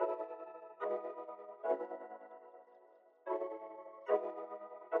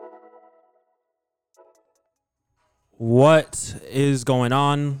What is going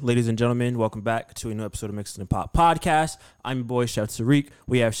on, ladies and gentlemen? Welcome back to a new episode of Mixed in the Pot podcast. I'm your boy, Chef Tariq.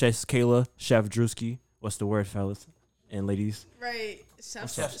 We have Chef Kayla, Chef Drewski. What's the word, fellas and ladies? Right. Chef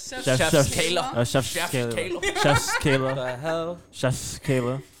Kayla. Chef Kayla. The hell? Chef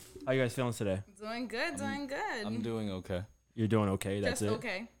Kayla. How you guys feeling today? Doing good. I'm doing okay. You're doing okay. That's Just it.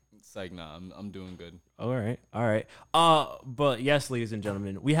 okay. It's like, nah, I'm doing good. All right. But yes, ladies and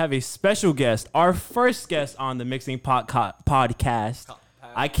gentlemen, we have a special guest, our first guest on the Mixing Pot podcast.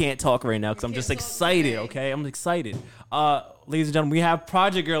 I can't talk right now because I'm just excited. Okay, I'm excited. Ladies and gentlemen, we have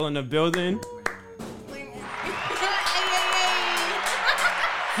Project Gurl in the building.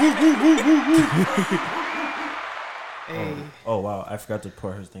 Hey. Oh wow, I forgot to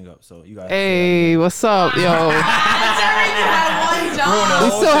pour her thing up. So you guys. Hey, what's up, yo? We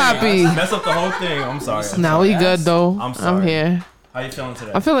so happy. Mess up the whole thing. I'm sorry. Nah, we good though. I'm sorry. I'm here. How you feeling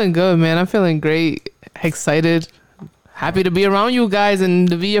today? I'm feeling good, man. I'm feeling great. Excited. Happy to be around you guys and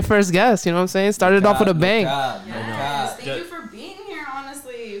to be your first guest. You know what I'm saying? Started off with a bang. Yes. Thank you for being here,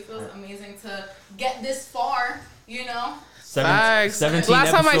 honestly. It feels amazing to get this far, you know? 17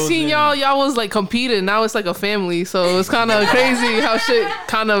 Last time I episodes seen in. y'all was like competing. Now it's like a family. So it's kind of crazy how shit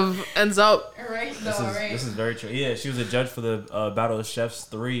kind of ends up. Right, This is very true. Yeah, she was a judge for the Battle of Chefs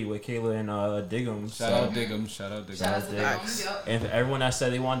 3 with Kayla and Diggum. Shout out Diggum. Shout out to them. Yep. And for everyone that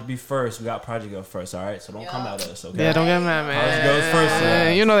said they wanted to be first, we got Project Girl first, all right? So don't come at us, okay? Yeah, don't get mad, man. Ours goes first,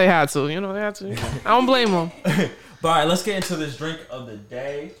 You know they had to. I don't blame them. But all right, let's get into this drink of the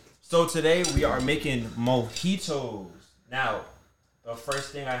day. So today we are making mojitos. Now, the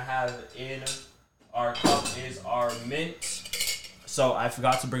first thing I have in our cup is our mint. So I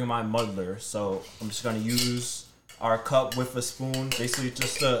forgot to bring my muddler. So I'm just going to use our cup with a spoon, basically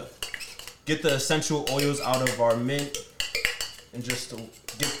just to get the essential oils out of our mint and just to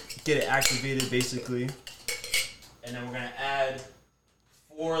get it activated, basically. And then we're going to add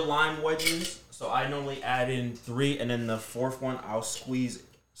 4 lime wedges. So I normally add in 3, and then the 4th one I'll squeeze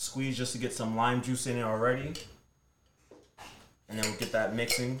just to get some lime juice in it already. And then we'll get that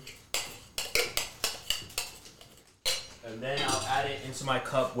mixing. And then I'll add it into my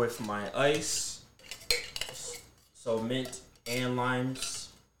cup with my ice. So mint and limes.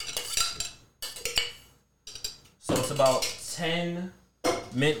 So it's about 10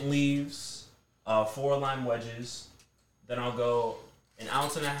 mint leaves, 4 lime wedges. Then I'll go 1.5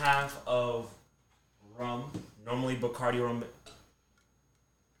 ounces of rum. Normally Bacardi rum.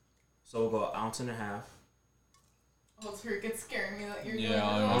 So we'll go 1.5 ounces. Oh, it's scaring me that you're doing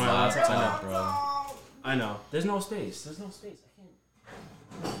I know. There's no space. I can't.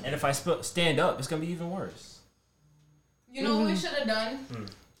 And if I stand up, it's gonna be even worse. You know what we should have done?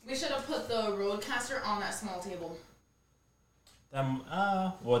 We should have put the roadcaster on that small table.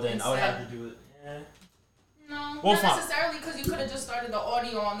 Well then Instead. I would have to do it. Yeah. No, Well, not fine. necessarily, because you could have just started the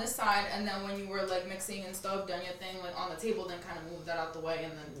audio on this side, and then when you were like mixing and stuff, done your thing like on the table, then kind of move that out the way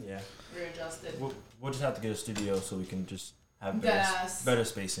and then readjust it. We'll just have to get a studio so we can just have Deadass. better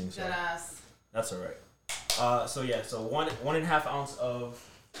spacing. So Deadass. that's all right. So 1.5 ounce of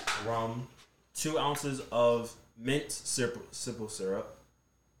rum, 2 ounces of mint simple syrup.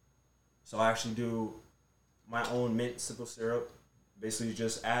 So I actually do my own mint simple syrup. Basically,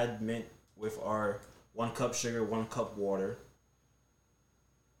 just add mint with our 1 cup sugar, 1 cup water.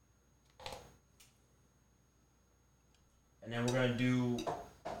 And then we're gonna do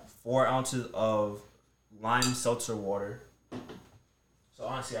 4 ounces of lime seltzer water. So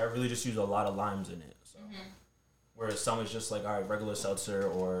honestly, I really just use a lot of limes in it. So whereas some is just like regular seltzer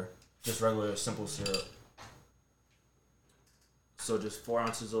or just regular simple syrup. So just 4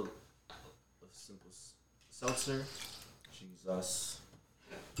 ounces of simple seltzer. Jesus.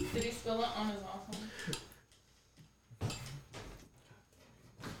 Did he spill it on his iPhone?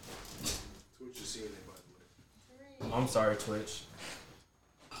 Twitch is seeing it, by the way. I'm sorry, Twitch.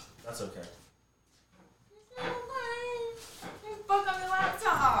 That's okay. You fuck up your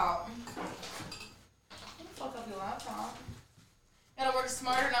laptop. You fuck up your laptop. Gotta work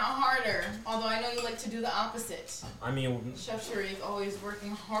smarter, not harder. Although I know you like to do the opposite. I mean, Chef Sharif always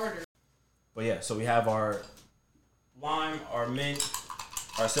working harder. but yeah, so we have our lime, our mint,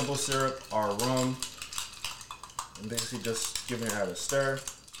 our simple syrup, our rum, and basically just giving it a stir.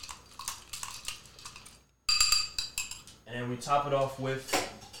 And then we top it off with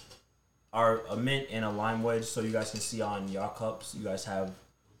a mint and a lime wedge, so you guys can see on your cups. You guys have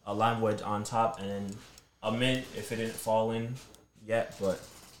a lime wedge on top, and then a mint if it didn't fall in yet. But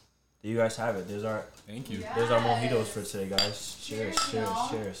there you guys have it. Thank you. Yeah. There's our mojitos for today, guys. Cheers, Cheers, cheers, y'all.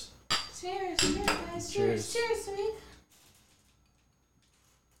 cheers. Cheers, guys. Cheers. Cheers, sweet.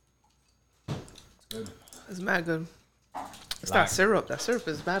 It's good. It's mad good. It's that syrup. That syrup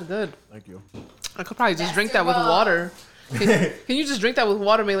is bad good. Thank you. I could probably just That's drink that with syrup. water. Can you just drink that with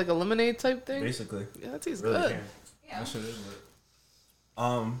water, make like a lemonade type thing? Basically. Yeah, that tastes Really good. can. Yeah. That shit is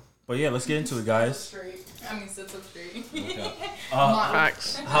lit. But yeah, let's get into it, guys. Straight. I mean, sit up straight. Okay.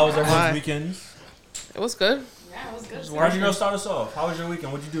 Facts. How was Why? everyone's weekends? It was good. Yeah, it was good. How'd you girl start us off? How was your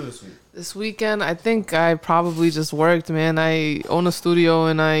weekend? What'd you do this week? This weekend, I think I probably just worked, man. I own a studio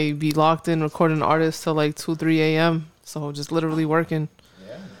and I be locked in recording artists till like 2, 3 a.m. So just literally working.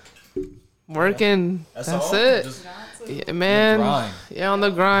 Yeah. Working. That's That's all? it. Just- Yeah, man. grind. Yeah, on the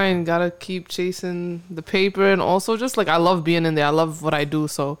grind. Gotta keep chasing the paper. And also just like I love being in there. I love what I do.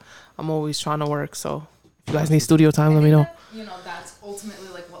 So I'm always trying to work. So if you guys need studio time, let me know. You know, that's ultimately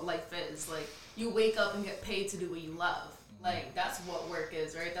like what life is. Like, you wake up and get paid to do what you love. Like, that's what work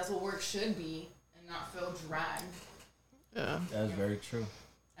is, right? That's what work should be, and not feel dragged. Yeah. That's very true.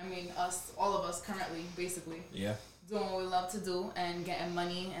 I mean, all of us currently, basically, Yeah. doing what we love to do and getting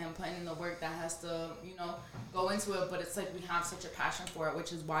money and putting in the work that has to, go into it. But it's like we have such a passion for it,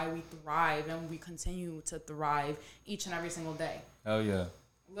 which is why we thrive and we continue to thrive each and every single day. Hell yeah.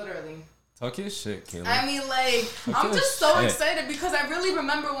 Literally. Talk your shit, Kayla. I mean, like, I'm Good just so shit. excited because I really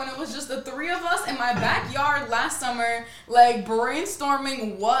remember when it was just the three of us in my backyard last summer, like,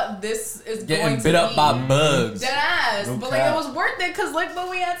 brainstorming what this is going Getting to bit be. up by bugs. Dead ass. No But, like, cap. it was worth it because look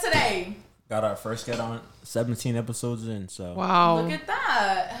what we had today. Got our first get on 17 episodes in, so. Wow. Look at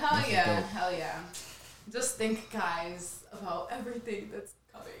that. Hell This is yeah. dope. Hell yeah. Just think, guys, about everything that's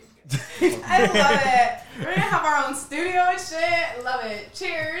coming. I love it. We're going to have our own studio and shit. Love it.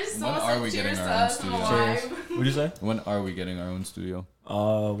 Cheers. When Someone are said we cheers getting to our own us. I'm studio? alive. What'd you say? When are we getting our own studio?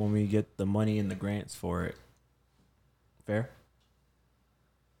 When we get the money and the grants for it. Fair?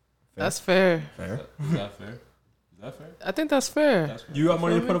 That's fair. Fair. Is that fair? Is that fair? I think that's fair. That's fair. You got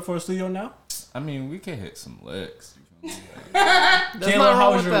money to put up for a studio now? I mean, we could hit some licks. You feel me? Like, There's Kayla, nothing how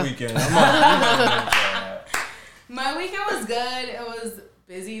wrong was with your that. weekend? I'm My weekend was good. It was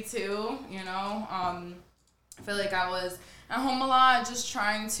busy too, I feel like I was at home a lot just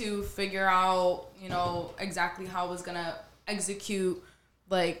trying to figure out, exactly how I was going to execute,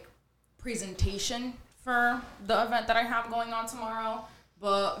 like, presentation for the event that I have going on tomorrow.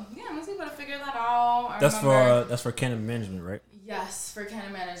 But, yeah, I'm able to figure that out. that's for Canon Management, right? Yes, for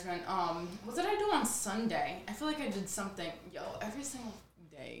Canon Management. What did I do on Sunday? I feel like I did something, every single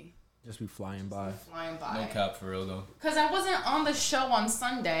day. Just be flying by. Flying by. no cap for real though. Because I wasn't on the show on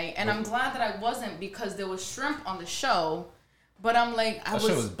Sunday, and I'm glad that I wasn't because there was shrimp on the show. But I'm like, That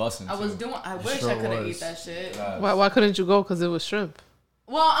shit was busting. I was doing. I wish sure I could have was. eat that shit. Why couldn't you go? Because it was shrimp.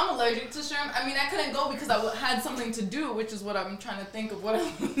 Well, I'm allergic to shrimp. I mean, I couldn't go because I had something to do, which is what I'm trying to think of what I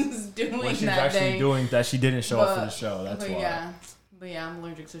was doing What she's that actually day. doing that she didn't show up for the show. That's but why. But yeah, I'm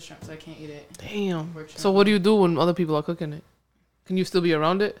allergic to shrimp, so I can't eat it. Damn. So what do you do when other people are cooking it? Can you still be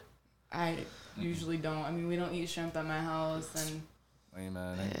around it? I usually don't. I mean, we don't eat shrimp at my house, and Hey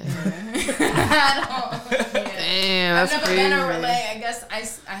man. I don't. Yeah. Damn, that's I've never crazy. been around, like, I guess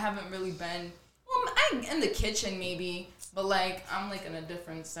I haven't really been. Well, I'm in the kitchen maybe, but like I'm like in a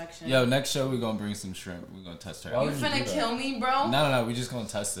different section. Yo, next show we're gonna bring some shrimp. We're gonna test her. Why You would you finna do that? kill me, bro? No, we just gonna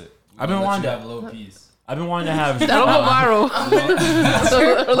test it. I've been wanting to to- have a little piece. I've been wanting to have. That'll go viral.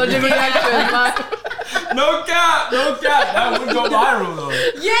 So, allergic reaction. No cap. That would go viral though.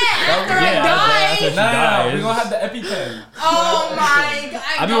 Yeah, after I die. after she No, dies. we gonna have the EpiPen. Oh my god.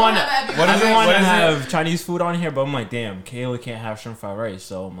 I've been wanting. What I've is been it? wanting What to is it? have Chinese food on here, but I'm like, damn, Kayla can't have shrimp fried rice,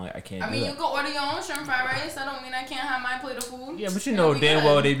 so I'm like, I can't. I do mean, that. you can order your own shrimp fried rice. That don't mean I can't have my plate of food. Yeah, but you know we damn good.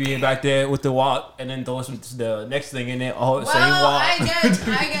 well they be back there with the wok and then throw the next thing in it. Oh, Well, same wok. I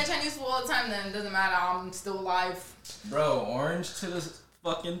get Chinese food all the time. Then it doesn't matter. I'm still alive. Bro, orange to the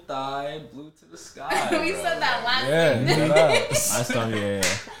fucking thigh, blue to the sky. We bro. said that last Yeah, week. shut up. Last time, yeah.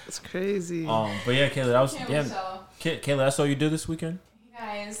 It's crazy. But yeah, Kayla, that was Can't damn. wait to tell. Kayla, that's all you did this weekend?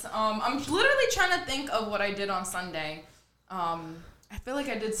 Guys, I'm literally trying to think of what I did on Sunday. I feel like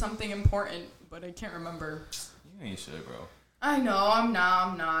I did something important, but I can't remember. You ain't shit, bro. I know, I'm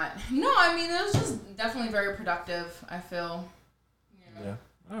not. No, I mean, it was just definitely very productive, I feel. Yeah.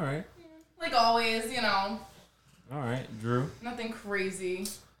 All right. Like always, All right, Drew. nothing crazy.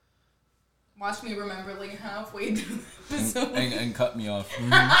 Watch me remember like halfway through the episode. And cut me off.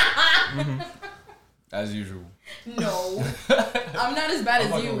 As usual. No. I'm not as bad I'm as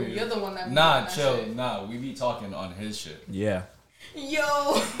not you. gonna be- You're the one that Nah, that chill. shit. Nah, we be talking on his shit. Yeah. Yo,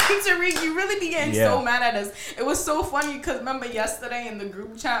 Tariq, you really be getting Yeah. so mad at us. It was so funny because remember yesterday in the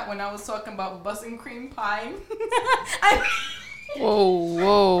group chat when I was talking about busting cream pie?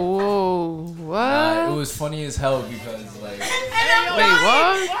 Whoa. What? Nah, it was funny as hell because like, And I'm Wait, like,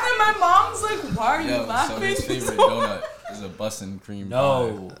 what? And my mom's like, why are you yo, so laughing? his favorite so donut is is a bussin' cream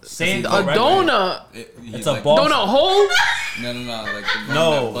No, pie. say it A correctly. donut. It's a Boston. Donut hole. No, like the one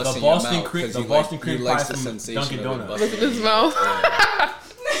No, that busts the in your Boston mouth, cream, 'cause the he Boston he cream pie likes the from sensation Dunkin' of it Donuts. busting Look at his in mouth.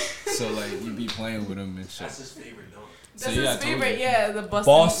 So like you be playing with him and shit. That's his favorite donut. That's So, yeah, I his told favorite, you. yeah, the Boston.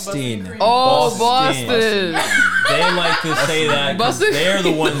 Boston. Cream. Oh, Boston. Boston. They like to say that 'cause Boston. they're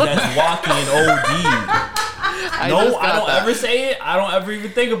the ones that's walking in OD. I No, just I got don't that. ever say it. I don't ever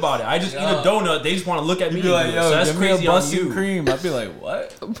even think about it. I just eat a donut. They just want to look at me. You'd be like, and do it. yo, So that's give me crazy a on bussin' you. cream. I'd be like,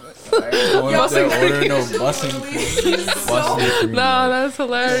 what? I ain't going up Bussin' there ordering no cream. bussin' cream. So- Bussin' cream. Nah, that's It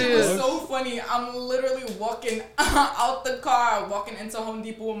hilarious. was so funny. I'm literally walking out the car, walking into Home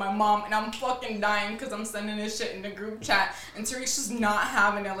Depot with my mom, and I'm fucking dying because I'm sending this shit in the group chat, and Tariq's just not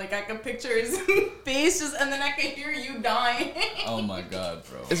having it. Like I could picture his face, just and then I could hear you dying. Oh my god,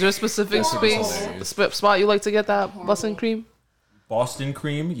 bro. Is there a specific Horrible. spot you like to get that bussin' cream? Boston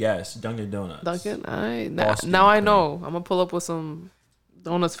cream, yes. Dunkin' Donuts. Dunkin'? Alright. Boston Now I cream. know. I'm gonna pull up with some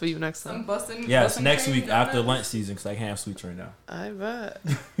donuts for you next Some time. busting. Yes, busting next cream week after donuts. Lent season, because I can't have sweets right now. I bet.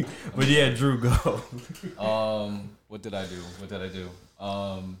 But yeah, Drew, go. What did I do?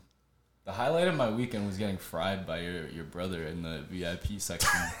 The highlight of my weekend was getting fried by your brother in the VIP section.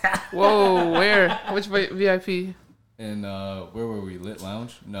 Whoa, where? Which VIP? And where were we? Lit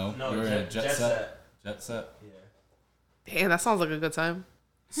Lounge? No, we were at Jet Set. Damn, that sounds like a good time.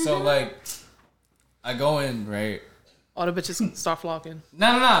 So like, I go in right. All the bitches start flocking.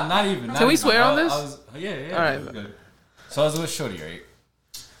 No, not even. Can we swear on this? Yeah. All right. it was good. So I was with Shorty, right?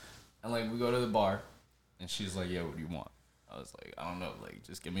 And like we go to the bar, and she's like, "Yeah, what do you want?" I was like, "I don't know, like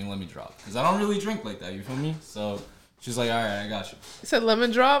just give me a lemon drop, because I don't really drink like that. You feel me?" So she's like, "All right, I got you." You said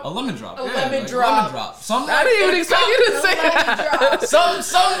lemon drop? A lemon drop. A yeah, lemon like drop. Lemon drop. Some I didn't even expect you to say that.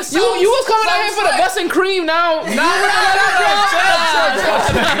 You was coming out here for the bussin' cream now. That's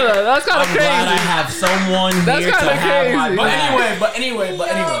kind of I'm glad I crazy. have someone That's here to kinda have my crazy. back. But anyway.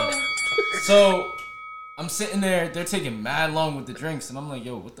 So I'm sitting there, they're taking mad long with the drinks, and I'm like,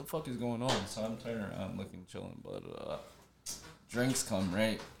 yo, what the fuck is going on? So I'm turning around looking, chilling, but drinks come,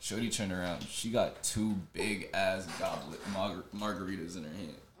 right? Shorty turned around. She got 2 big ass goblet margaritas in her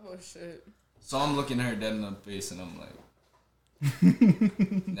hand. Oh shit. So I'm looking her dead in the face, and I'm like,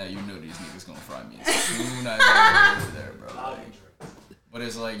 now you know these niggas gonna fry me as soon as I go over there, bro. Like, but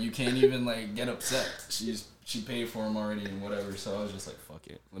it's like you can't even like get upset. She paid for them already and whatever. So I was just like, fuck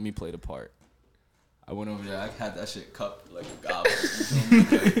it, let me play the part. I went over there. I had that shit cupped like a goblet. You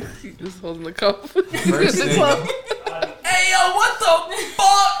feel me? He just holding the cup. First The thing- club. Hey yo, what the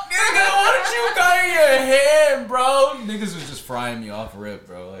fuck, nigga? What did you got in your hand, bro? Niggas was just frying me off rip,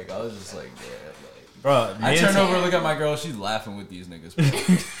 bro. Like I was just like, yeah. Like, Bro, I turn over, look at my girl. She's laughing with these niggas, bro.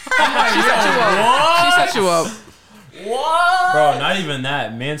 She set you up. What? Bro, not even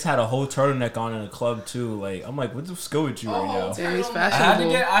that. Man's had a whole turtleneck on in the club too. Like, I'm like, what's good with you right now? Damn, he's I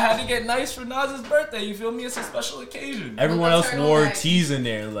fashionable. had to get nice for Nas's birthday. You feel me? It's a special occasion. Everyone With else the wore turtleneck. tees in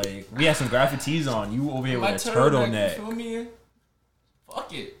there. Like, we had some graphic tees on. You over here My with a You turtleneck. feel me?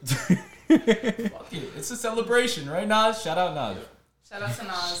 Fuck it. Fuck it. It's a celebration, right, Nas? Shout out Nas. Shout out to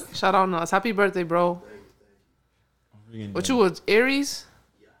Nas. Shout out Nas. Happy birthday, bro. What you was? Aries?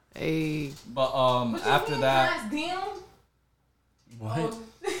 Hey. But after that, Damn. What?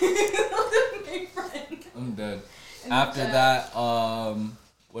 I'm dead. After that,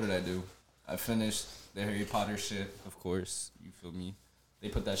 what did I do? I finished the Harry Potter shit, of course. You feel me? They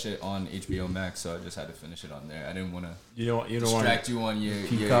put that shit on HBO Max, so I just had to finish it on there. I didn't want to You don't want distract you on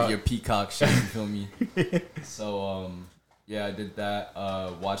your Peacock shit. You feel me? So yeah, I did that.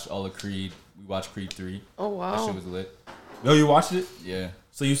 Watched all of Creed. We watched Creed 3. Oh, That wow. shit was lit. Yo, you watched it? Yeah.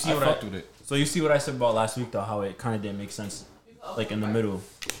 So you see I what fucked with it. So you see what I said about last week though, how it kind of didn't make sense, like in the middle,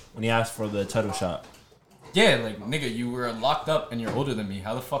 when he asked for the title shot. Yeah, like nigga, you were locked up and you're older than me.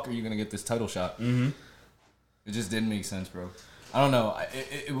 How the fuck are you gonna get this title shot? Mm-hmm. It just didn't make sense, bro. I don't know.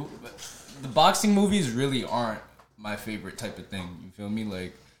 The boxing movies really aren't my favorite type of thing. You feel me?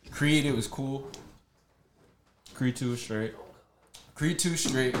 Like Creed, it was cool. Creed 2 straight. Creed 2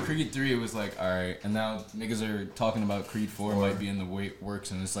 straight. Creed 3, it was like, alright. And now niggas are talking about Creed 4 might be in the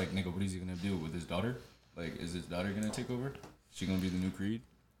works. And it's like, nigga, what is he gonna do with his daughter? Like, is his daughter gonna take over? She gonna be the new Creed?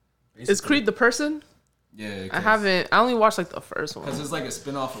 Is Creed the person? Yeah. I only watched like the first one. Because it's like a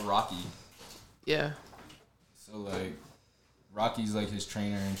spin-off of Rocky. Yeah. So, like, Rocky's like his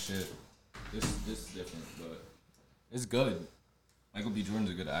trainer and shit. This is different, but it's good. Michael B. Jordan's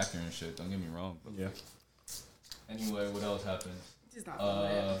a good actor and shit. Don't get me wrong. But Yeah. anyway, what else happened? He's not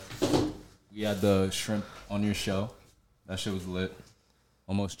lit. We had the shrimp on your show. That shit was lit.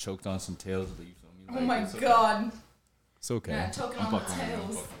 Almost choked on some tails, but you feel me? Oh Like, my it's okay. god. It's okay. Yeah, choking I'm on the fucking with you. I'm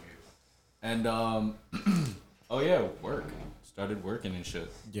tails. fucking with you. And Oh yeah, work. Started working and shit.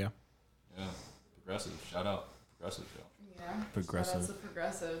 Yeah. Yeah, Progressive. Shout out Progressive, yo. Yeah. Progressive. Shout out to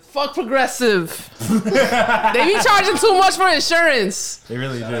Progressive. Fuck Progressive. They be charging too much for insurance. They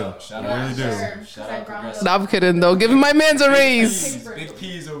really do. Shout They out. really do. Sure. Shout out Progressive. Nah, I'm kidding though. Giving my man's a raise. Big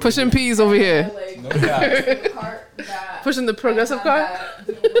P's over Pushing here. peas over here. Like, No doubt. cart that Pushing the Progressive I car. had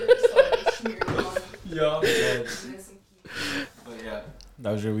that didn't work, so I just smeared it on. Yo. And some keys. But yeah.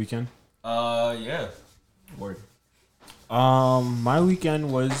 That was your weekend? Yeah. Word. My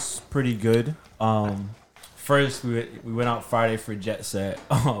weekend was pretty good. First we went out Friday for Jet Set.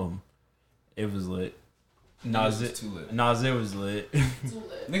 It was lit. Niggas was too lit. Nazir was lit. Too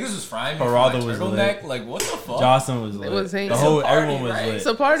lit. Niggas was frying me Geraldo for my was turtleneck. lit. Like, what the fuck? Jocelyn was lit. was the hanging. whole It's a party, everyone was right? lit. It's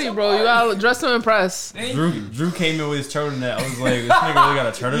a party, bro. You gotta dress to impress. Thank Drew you. Drew came in with his turtleneck. I was like, this nigga really got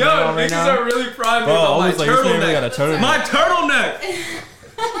a turtleneck Yo, on right niggas now. are really frying me Bro, about I my was like, this nigga really got a turtleneck. turtleneck. My turtleneck.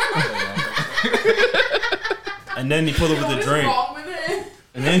 And then he pulled up with What the is drink. wrong with it?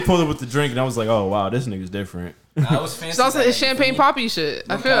 And then he pulled up with the drink, and I was like, oh wow, this nigga's different. I was fancy. So it's that night, champagne you feel me? poppy shit.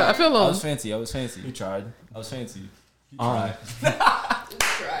 I feel I them. was fancy. I was fancy. He tried. I was fancy. You Um, tried.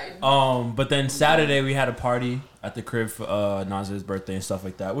 Tried. But then Saturday we had a party at the crib for Nazir's birthday and stuff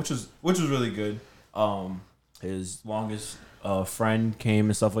like that, which was really good. His longest friend came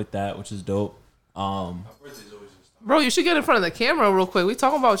and stuff like that, which is dope. My birthday's always just Bro, you should get in front of the camera real quick. We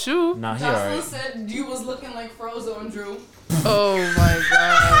talking about you. Nah, he Jocelyn alright. said you was looking like Frozen, Drew. Oh my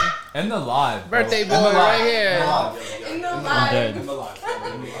god. And the live. bro. Birthday And boy the live. right here. In the I'm live. dead. I'm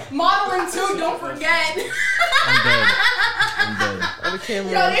alive. Modeling too, don't forget. I'm dead. I'm dead. On the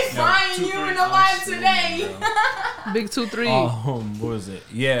camera. Yo, they frying you in the live today. Big 2-3. What was it?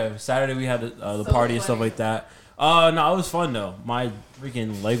 Yeah, Saturday we had the So party and stuff funny. like that. No, it was fun though. My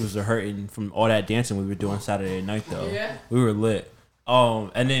freaking legs were hurting from all that dancing we were doing Saturday night though. Yeah. We were lit.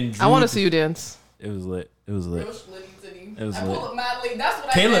 And then Drew, I want to see you dance. It was lit. It was lit. Real schlitty titty. It was I lit. pulled up mad late. That's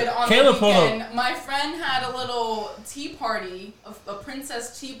what Kayla- I did on Kayla the pulled up. weekend. My friend had a little tea party, a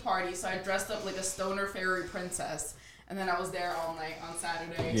princess tea party, so I dressed up like a stoner fairy princess. And then I was there all night on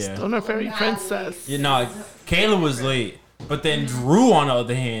Saturday. Yeah. Stoner fairy Mad princess. late. You know, Kayla was late, but then Drew, on the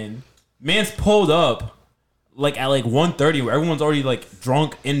other hand, man's pulled up like at like 1:30, where everyone's already like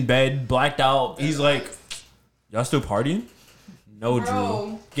drunk in bed, blacked out. He's like, "Y'all still partying?" No, Drew.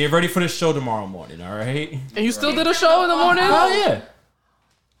 Bro. Get ready for the show tomorrow morning. All right? And you still did a show in the morning? Hell yeah.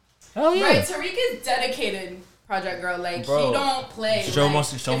 Hell yeah. Right, Tariq is dedicated, Project Girl. Like Bro. he don't play. Show like,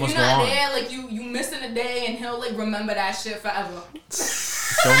 must if go you're on. not there, like you missing a day, and he'll like remember that shit forever.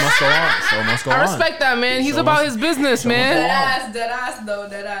 Show must go on. Show must go on. I respect that, man. He's Show about must- his business, show must man. go on. Dead ass though,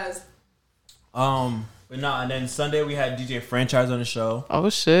 dead ass. But nah, and then Sunday we had DJ Franchise on the show. Oh,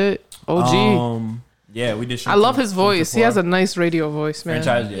 shit. OG. Yeah, we did. I love his voice. He has a nice radio voice, man.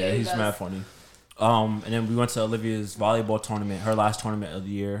 Franchise. Yeah, Yeah, he he's does. mad funny. And then we went to Olivia's volleyball tournament, her last tournament of the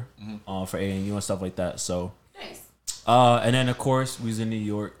year, for ANU and stuff like that. So, Nice. and then of course we was in New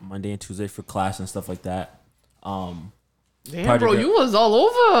York Monday and Tuesday for class and stuff like that. Damn, Party bro, girl. you was all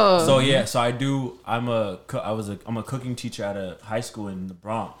over. So yeah, so I'm a cooking teacher at a high school in the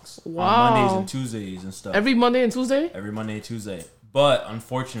Bronx Wow. on Mondays and Tuesdays and stuff. Every Monday and Tuesday? Every Monday and Tuesday. But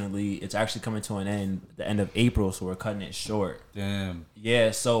unfortunately, it's actually coming to an end the end of April, so we're cutting it short. Damn.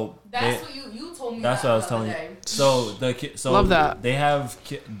 Yeah, so That's what you told me. that's that what I was the telling other you. day. So the Love that. they have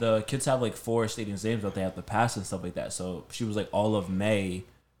the kids have like 4 state exams that they have to pass and stuff like that. So she was like, all of May,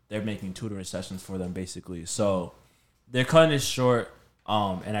 they're making tutoring sessions for them basically. So they're cutting it short.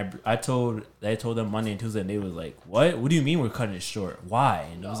 And they told them Monday and Tuesday, and they was like, "What? What do you mean we're cutting it short? Why?"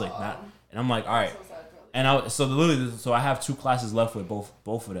 And it was like, "Not." And I'm like, "All right." And I have 2 classes left with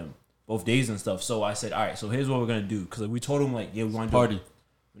both of them, both days and stuff. So I said, "All right, so here's what we're gonna do," because we told them like, "Yeah, we want to Party.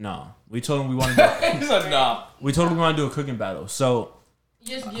 No, we told them we want to. He's like, nah. We told them we want to do a cooking battle. So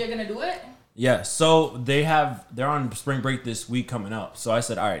You're gonna do it? yeah, so they're on spring break this week coming up. So I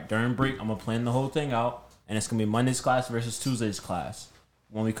said, all right, during break, I'm gonna plan the whole thing out, and it's gonna be Monday's class versus Tuesday's class.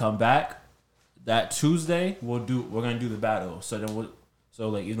 When we come back, that Tuesday we're gonna do the battle. So then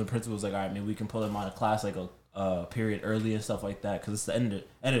like even the principal was like, all right, maybe we can pull them out of class like a period early and stuff like that, because it's the end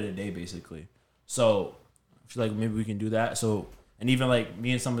of the day basically. So she's like, maybe we can do that. So and even like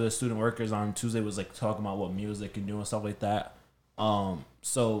me and some of the student workers on Tuesday was like talking about what music and doing stuff like that.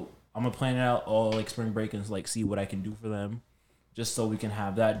 So I'm gonna plan it out all like spring break and like see what I can do for them, just so we can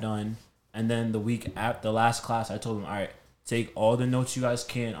have that done. And then the week after the last class, I told them, all right, take all the notes you guys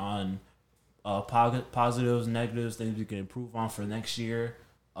can on positives, negatives, things we can improve on for next year.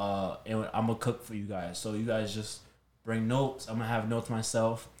 And I'm gonna cook for you guys. So you guys just bring notes. I'm gonna have notes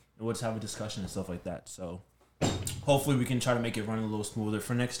myself, and we'll just have a discussion and stuff like that. So hopefully we can try to make it run a little smoother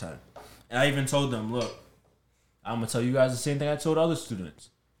for next time. And I even told them, look, I'm gonna tell you guys the same thing I told other students.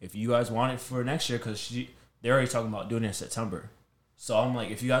 If you guys want it for next year, because they're already talking about doing it in September. So I'm like,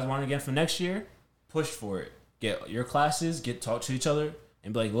 if you guys want it again for next year, push for it. Get your classes, talk to each other,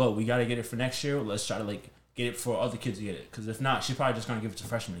 and be like, look, we gotta get it for next year. Let's try to like get it for other kids to get it. Because if not, she's probably just gonna give it to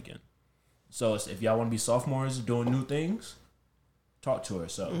freshmen again. So if y'all want to be sophomores doing new things, talk to her.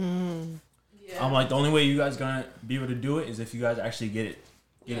 So I'm like, the only way you guys gonna be able to do it is if you guys actually get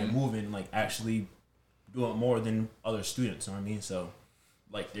it moving, like actually do it more than other students. You know what I mean? So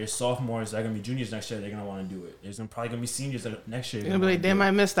like there's sophomores that are gonna be juniors next year. They're gonna want to do it. There's probably gonna be seniors that next year. You're gonna be like, damn,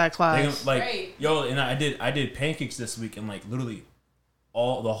 I missed that class. Like right. Yo, and I did pancakes this week, and like literally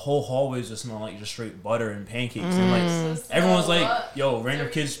the whole hallways just smell like just straight butter and pancakes, and like everyone's like, yo, random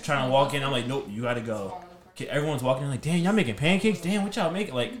kids trying to walk in. I'm like, nope, you gotta go. Everyone's walking in like, damn, y'all making pancakes? Damn, what y'all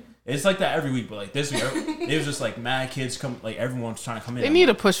making? Like, it's like that every week, but like this week, it was just like mad kids come, like everyone's trying to come in. They need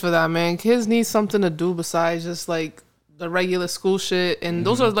a push for that, man. Kids need something to do besides just like the regular school shit, and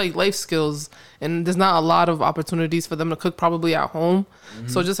those are like life skills, and there's not a lot of opportunities for them to cook probably at home.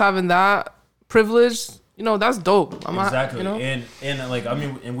 So just having that privilege, you know, that's dope. Exactly. Not, you know? And like, I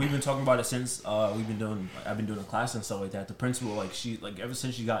mean, and we've been talking about it since I've been doing a class and stuff like that. The principal, like, she, like, ever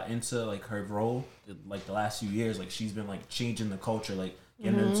since she got into like her role, like the last few years, like she's been like changing the culture, like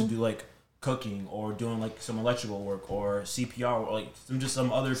getting them to do like cooking or doing like some electrical work or CPR or like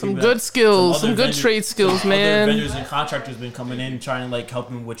some other good skills, some good trade skills, man. Other vendors and contractors been coming in trying to like help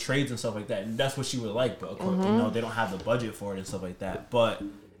them with trades and stuff like that, and that's what she would like. But of course, you know, they don't have the budget for it and stuff like that. But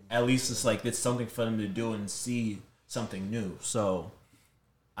at least it's like it's something for them to do and see something new. So,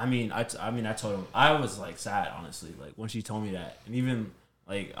 I mean, I told him I was like sad, honestly, like when she told me that, and even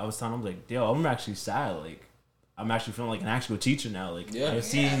like I was telling him like, yo, I'm actually sad, like I'm actually feeling like an actual teacher now, like I'm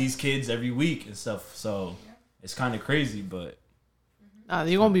seeing these kids every week and stuff. So it's kind of crazy, but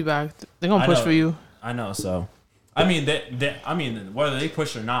you're gonna be back. They're gonna push for you. I know. So, I mean, whether they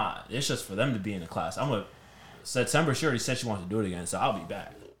push or not, it's just for them to be in the class. September. She already said she wants to do it again, so I'll be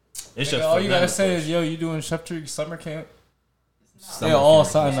back. It's just all for you them gotta to say push. is, yo, you doing Chef Tree summer camp? Summer They all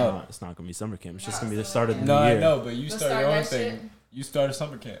camp. sign up. It's not gonna be summer camp. It's just gonna be the start of the No, new year. I know, but you Let's start start your own that thing. shit. You start a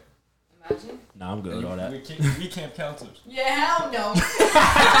summer camp. Imagine. Nah, I'm good with all that. We camp counselors. Yeah, hell no.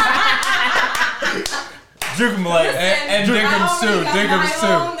 Drew can be like, And Diggums too. Diggums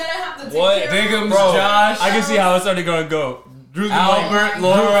too. What? Diggums, bro, Josh. I can see how it's already gonna go. Drew's gonna be Albert, like,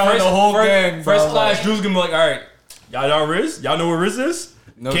 Laura, the whole gang, bro. First class, Drew's gonna be like, all right, y'all Riz? Y'all know where Riz is?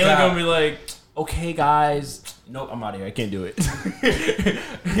 No Kayla doubt. gonna be like, okay, guys. Nope, I'm out of here. I can't do it.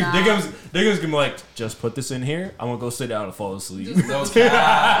 Diggums gonna be like, just put this in here. I'm gonna go sit down and fall asleep. No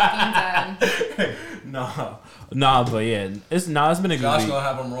cap. Nah, but yeah, it's been a good Josh week. gonna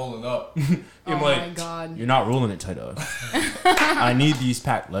have them rolling up. Oh like, my god. You're not rolling it, Tito. I need these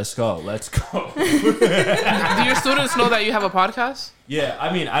packed. Let's go. Do your students know that you have a podcast? Yeah,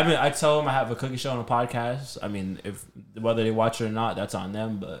 I mean, I tell them I have a cooking show and a podcast. I mean, if whether they watch it or not, that's on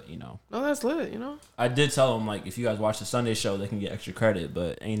them. But you know, No, that's lit. You know. I did tell them like if you guys watch the Sunday show, they can get extra credit.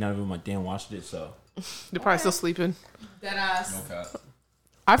 But ain't none of them like damn watched it. So They're probably still sleeping. Deadass. No cap.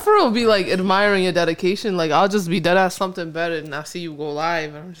 I for real be like admiring your dedication. Like I'll just be dead at something better, and I see you go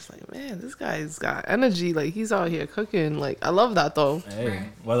live, and I'm just like, man, this guy's got energy. Like he's out here cooking. Like I love that though. hey,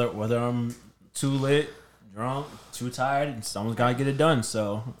 whether I'm too lit, drunk, too tired, someone's gotta get it done.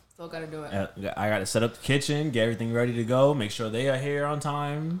 So Still gotta do it. I gotta set up the kitchen, get everything ready to go, make sure they are here on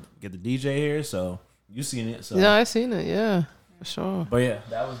time, get the DJ here. So you seen it. So Yeah, I seen it. Yeah, for sure. but yeah,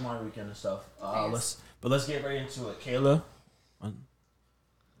 that was my weekend and stuff. Nice. Let's get right into it, Kayla.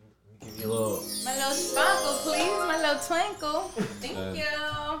 Give you a little. My little sparkle, please. My little twinkle. Thank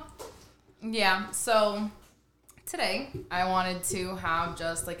you. Yeah, so today I wanted to have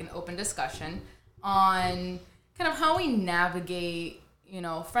just like an open discussion on kind of how we navigate, you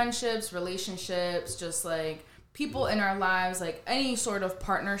know, friendships, relationships, just like people in our lives, like any sort of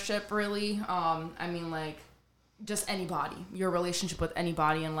partnership really. I mean like just anybody, your relationship with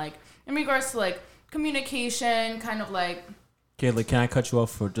anybody, and like in regards to like communication, kind of like Kayla, can I cut you off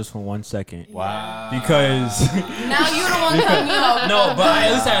for 1 second? Wow. Because now you don't want to cut me off. no, but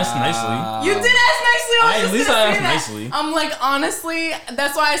at least I asked nicely. You did ask nicely. At least I asked nicely. I'm like, honestly,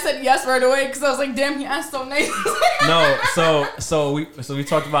 that's why I said yes right away, because I was like, damn, he asked so nicely. No, so we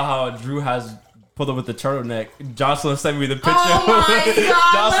talked about how Drew has pulled up with the turtleneck. Jocelyn sent me the picture. Oh my God,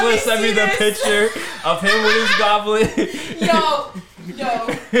 Jocelyn let me sent me see the this. picture of him with his goblin. Yo.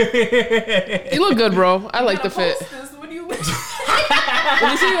 You look good, bro. I like the fit. Post this. What do you? Let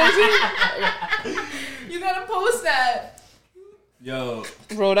me see. You gotta post that. Yo,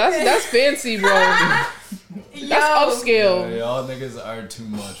 Bro, that's fancy, bro. That's Yo. upscale. Y'all niggas are too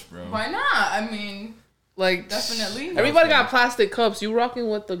much, bro. Why not? I mean, Like Definitely. everybody got plastic cups. You rocking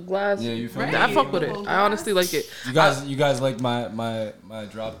with the glass? Yeah, you feel Right. me? I fuck with it. I honestly like it. You guys like my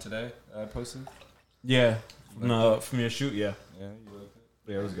drop today that I posted? Yeah. No, from your shoot, yeah. Yeah, you like it?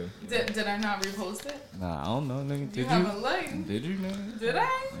 Yeah, it was good. Did I not repost it? Nah, I don't know, nigga. You haven't liked. Did you, nigga? Did I?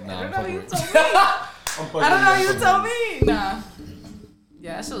 Nah, I I'm don't know. You fucking told me. I don't know. You told me. Nah.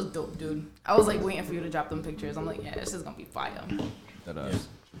 Yeah, that shit was dope, dude. I was like waiting for you to drop them pictures. I'm like, yeah, this is gonna be fire. Yeah.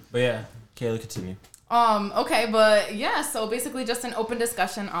 But yeah, Kayla, continue. Okay, but yeah, so basically just an open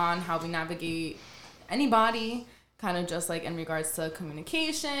discussion on how we navigate anybody, kind of just like in regards to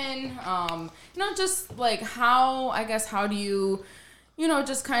communication, just like how do you,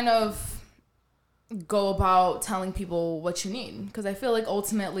 just kind of go about telling people what you need? Because I feel like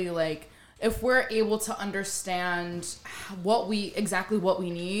ultimately, like, if we're able to understand what we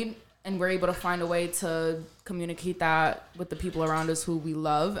need, and we're able to find a way to communicate that with the people around us who we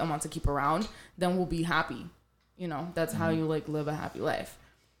love and want to keep around, then we'll be happy. That's how you like live a happy life.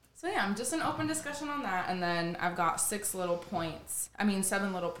 So yeah, I'm just an open discussion on that. And then I've got 7 little points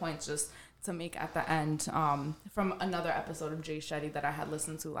just to make at the end from another episode of Jay Shetty that I had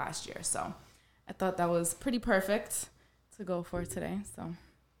listened to last year. So I thought that was pretty perfect to go for today. So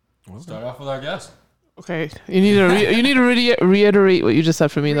Start off with our guest. Okay, you need to reiterate what you just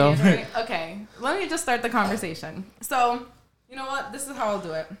said for me though. Okay, let me just start the conversation. So, you know what? This is how I'll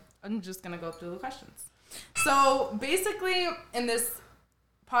do it. I'm just gonna go through the questions. So basically, in this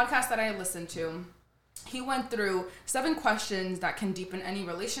podcast that I listened to, he went through 7 questions that can deepen any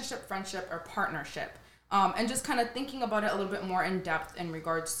relationship, friendship, or partnership. And just kind of thinking about it a little bit more in depth in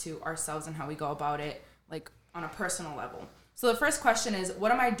regards to ourselves and how we go about it, like on a personal level. So the first question is,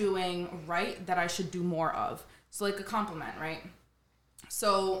 what am I doing right that I should do more of? So like a compliment, right?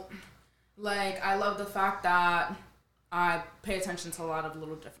 So like, I love the fact that I pay attention to a lot of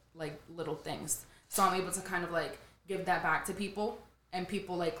little things. So I'm able to kind of like give that back to people, and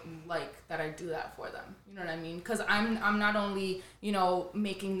people like that I do that for them. You know what I mean? Because I'm not only,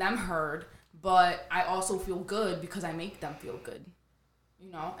 making them heard, but I also feel good because I make them feel good,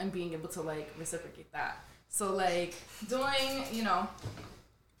 and being able to like reciprocate that. So like doing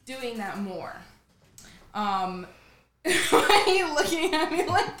that more. Why are you looking at me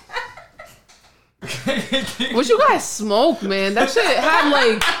like that? What you guys smoke, man? That shit had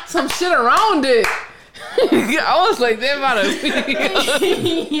like some shit around it. I was like, they're about to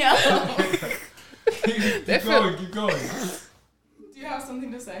Keep going. Do you have something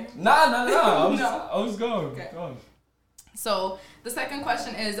to say? Nah. I was going. Okay. Going. So the second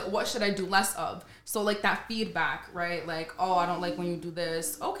question is, what should I do less of? So like that feedback, right? Like, oh, I don't like when you do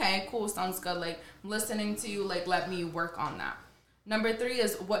this. Okay, cool, sounds good. Like, I'm listening to you, like, let me work on that. Number 3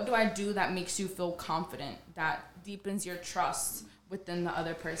 is, what do I do that makes you feel confident, that deepens your trust within the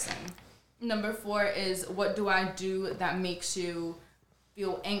other person? Number 4 is, what do I do that makes you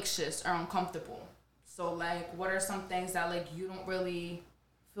feel anxious or uncomfortable? So like, what are some things that like you don't really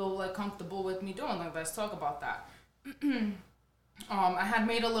feel like comfortable with me doing? Like, let's talk about that. I had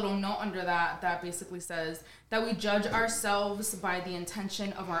made a little note under that basically says that we judge ourselves by the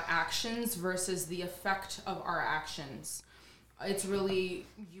intention of our actions versus the effect of our actions. It's really,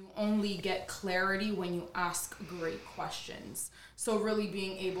 you only get clarity when you ask great questions. So really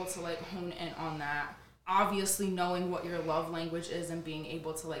being able to like hone in on that, obviously knowing what your love language is and being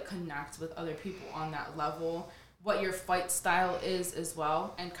able to like connect with other people on that level, what your fight style is as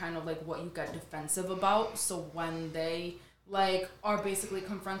well, and kind of like what you get defensive about. So when they like are basically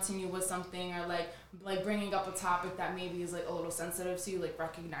confronting you with something, or like bringing up a topic that maybe is like a little sensitive to you, like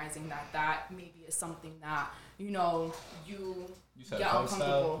recognizing that maybe is something that you said get fight uncomfortable.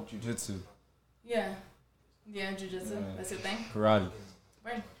 style, jiu-jitsu. Yeah, jiu-jitsu. Yeah. That's your thing. Karate.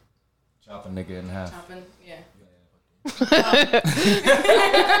 Right. Chop a nigga in half. Chopping. Yeah.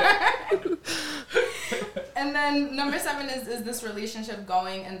 And then number 7 is this relationship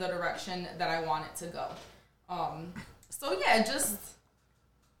going in the direction that I want it to go? So yeah, just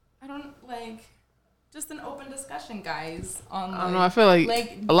an open discussion, guys. On I don't know. I feel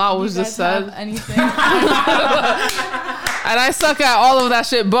like a lot was just said. Anything? And I suck at all of that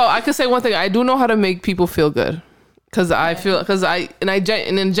shit. But I could say one thing: I do know how to make people feel good, in a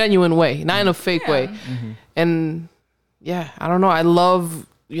genuine way, not in a fake way. Mm-hmm. And yeah, I don't know. I love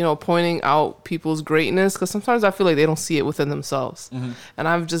pointing out people's greatness, because sometimes I feel like they don't see it within themselves. Mm-hmm. And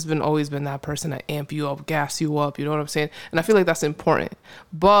I've just always been that person to amp you up, gas you up. You know what I'm saying? And I feel like that's important.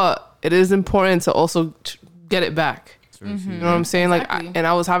 But it is important to also get it back. Mm-hmm. You know what I'm saying? Exactly. Like,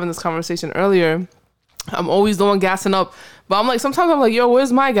 I was having this conversation earlier. I'm always the one gassing up, but I'm like, sometimes I'm like, yo,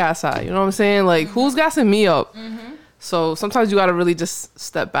 where's my gas at? You know what I'm saying? Like, who's gassing me up? Mm-hmm. So sometimes you got to really just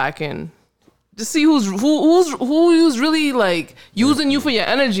step back and just see who's really like using you for your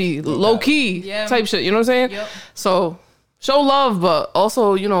energy, low key type shit. You know what I'm saying? Yep. So show love, but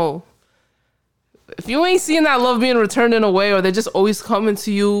also, you know, if you ain't seeing that love being returned in a way, or they're just always coming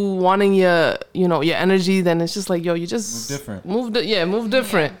to you wanting your, you know, your energy, then it's just like, yo, you just move different. Move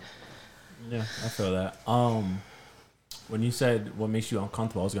different. Yeah, I feel that. When you said what makes you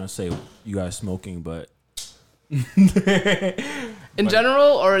uncomfortable, I was gonna say you guys smoking, but in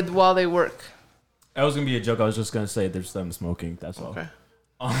general or while they work. That was gonna be a joke. I was just gonna say there's them smoking. That's all. Okay.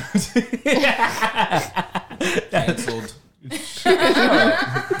 Cancelled.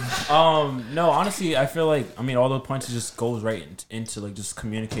 No, honestly, I feel like, I mean, all the points just goes right into like just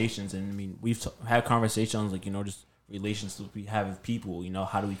communications, and I mean, we've had conversations like, you know, just relationships we have with people. You know,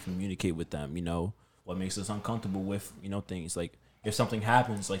 how do we communicate with them? You know, what makes us uncomfortable with, you know, things like if something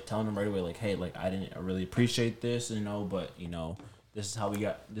happens, like telling them right away, like, hey, like I really appreciate this, you know, but you know, this is how we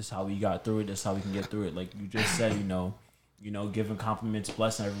got through it. This is how we can get through it. Like you just said, you know, giving compliments,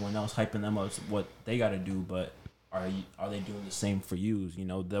 blessing everyone else, hyping them up, what they got to do, but are they doing the same for you? You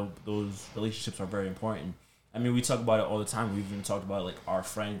know, those relationships are very important. I mean, we talk about it all the time. We've even talked about like our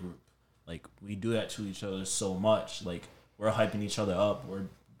friend group. Like we do that to each other so much. Like we're hyping each other up. We're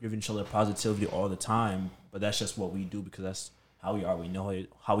giving each other positivity all the time. But that's just what we do because that's how we are. We know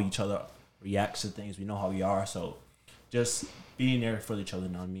how each other reacts to things. We know how we are. So just being there for each other,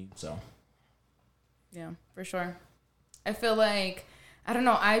 you know what I mean? So yeah, for sure. I feel like, I don't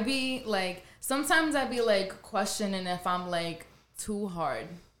know, sometimes I'd be like questioning if I'm like too hard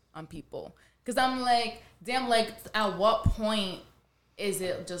on people. Cause I'm like, damn, like at what point is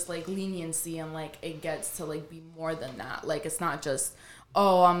it just like leniency and like it gets to like be more than that? Like it's not just,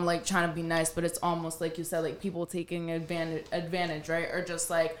 oh, I'm like trying to be nice, but it's almost like you said, like people taking advantage, right? Or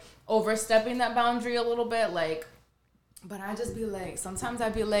just like overstepping that boundary a little bit. Like, but I just be like, sometimes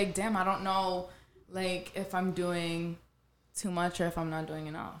I'd be like, damn, I don't know, like if I'm doing too much or if I'm not doing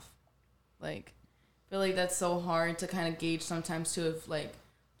enough. Like I feel like that's so hard to kind of gauge sometimes too, if like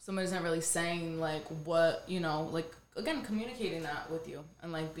someone isn't really saying like what, you know, like again communicating that with you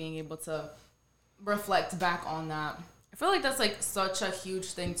and like being able to reflect back on that. I feel like that's like such a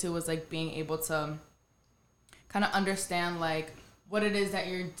huge thing too, is like being able to kind of understand like what it is that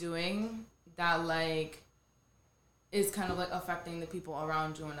you're doing that like is kind of like affecting the people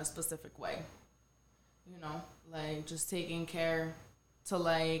around you in a specific way. You know, like just taking care to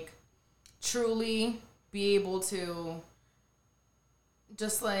like truly be able to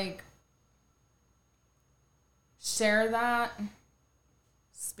just like share that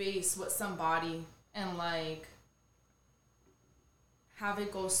space with somebody and like have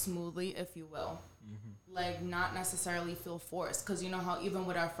it go smoothly, if you will. Mm-hmm. Like not necessarily feel forced, because you know how even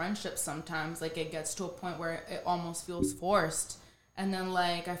with our friendships sometimes like it gets to a point where it almost feels forced, and then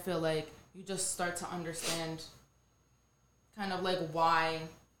like I feel like you just start to understand kind of like why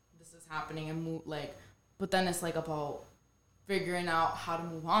this is happening and move like, but then it's like about figuring out how to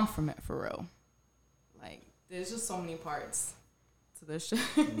move on from it for real. Like there's just so many parts to this shit.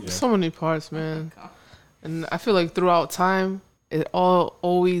 Yeah. So many parts, man. Oh, and I feel like throughout time it all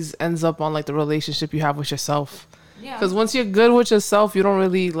always ends up on like the relationship you have with yourself. Yeah. Because once you're good with yourself, you don't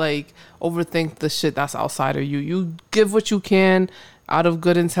really like overthink the shit that's outside of you. You give what you can out of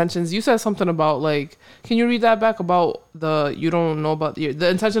good intentions. You said something about like, can you read that back about you don't know about the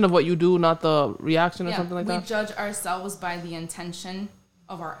intention of what you do, not the reaction or something like that? We judge ourselves by the intention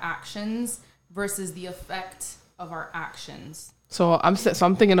of our actions versus the effect of our actions. So I'm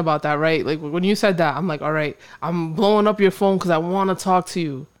thinking about that, right? Like when you said that, I'm like, all right, I'm blowing up your phone because I want to talk to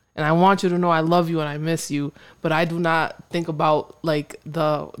you and I want you to know I love you and I miss you. But I do not think about like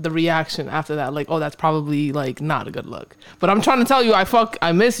the reaction after that. Like, oh, that's probably like not a good look. But I'm trying to tell you,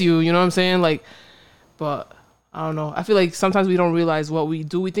 I miss you. You know what I'm saying? Like, but I don't know. I feel like sometimes we don't realize what we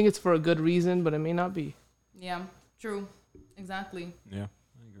do. We think it's for a good reason, but it may not be. Yeah, true. Exactly. Yeah.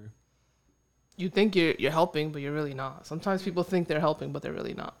 You think you're helping, but you're really not. Sometimes people think they're helping, but they're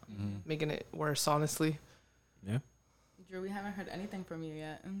really not. Mm-hmm. Making it worse, honestly. Yeah. Drew, we haven't heard anything from you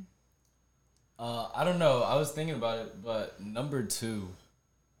yet. I don't know. I was thinking about it, but number 2,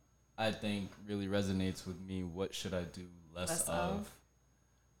 I think really resonates with me. What should I do less of?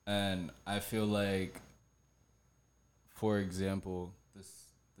 And I feel like, for example,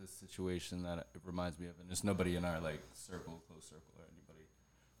 this situation that it reminds me of, and there's nobody in our like close circle or anybody,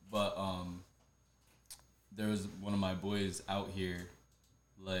 but there was one of my boys out here,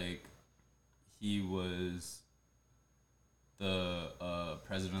 like, he was the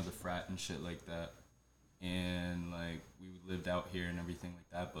president of the frat and shit like that. And, like, we lived out here and everything like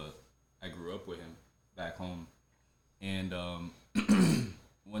that, but I grew up with him back home. And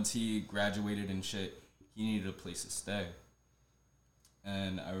once he graduated and shit, he needed a place to stay.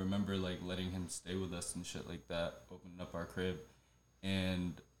 And I remember like letting him stay with us and shit like that, opening up our crib,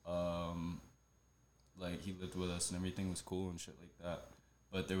 and like he lived with us and everything was cool and shit like that.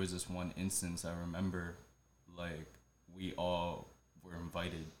 But there was this one instance I remember, like we all were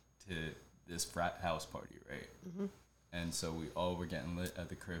invited to this frat house party, right? Mm-hmm. And so we all were getting lit at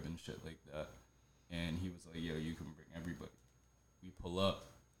the crib and shit like that. And he was like, yo, you can bring everybody. We pull up,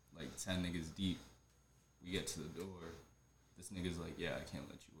 like 10 niggas deep. We get to the door. This nigga's like, yeah, I can't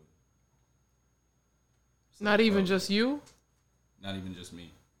let you in. Not like, even just you? Not even just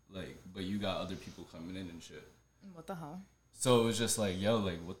me. Like, but you got other people coming in and shit. What the hell? So it was just like, yo,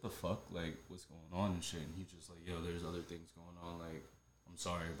 like, what the fuck? Like, what's going on and shit? And he's just like, yo, there's other things going on. Like, I'm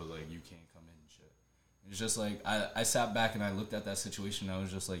sorry, but, like, you can't come in and shit. It's just like, I sat back and I looked at that situation. And I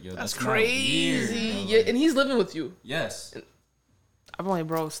was just like, yo, that's crazy. Weird, yeah, and he's living with you. Yes. I'm like,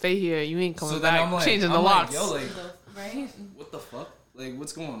 bro, stay here. You ain't coming so then back. I'm like, changing the I'm locks. Like, yo, like, right? What the fuck? Like,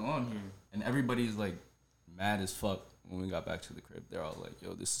 what's going on here? And everybody's, like, mad as fuck when we got back to the crib. They're all like,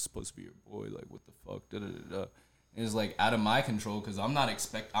 yo, this is supposed to be your boy. Like, what the fuck? Da-da-da-da. It's like out of my control because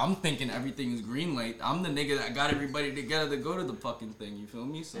I'm thinking everything is green light. I'm the nigga that got everybody together to go to the fucking thing. You feel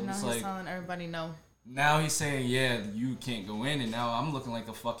me? So and now it's he's like telling everybody no. Now he's saying, yeah, you can't go in, and now I'm looking like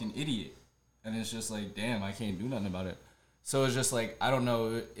a fucking idiot. And it's just like, damn, I can't do nothing about it. So it's just like, I don't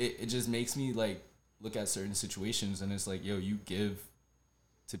know. It just makes me like look at certain situations, and it's like, yo, you give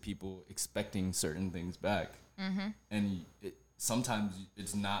to people expecting certain things back, and sometimes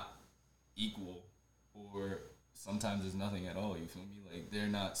it's not equal, or sometimes it's nothing at all. You feel me? Like they're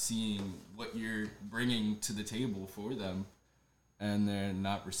not seeing what you're bringing to the table for them, and they're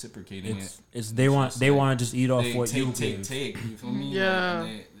not reciprocating it. They want to just eat off what you take. You feel me? Yeah.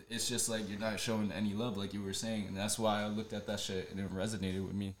 Like, it's just like you're not showing any love, like you were saying, and that's why I looked at that shit and it resonated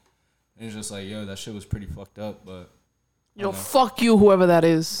with me. And it's just like, yo, that shit was pretty fucked up, but. Yo, fuck you, whoever that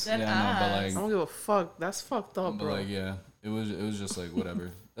is. Yeah, I know, but like, I don't give a fuck. That's fucked up, but bro. like, yeah, it was just like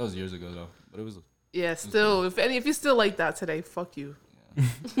whatever. That was years ago though, but it was. Yeah, still, if you still like that today, fuck you. Yeah.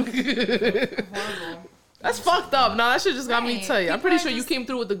 Horrible. That's fucked up. Nah, that shit just got me tight. I'm pretty sure you came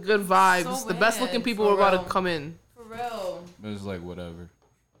through with the good vibes. So the best looking people were about to come in. For real. It was like whatever.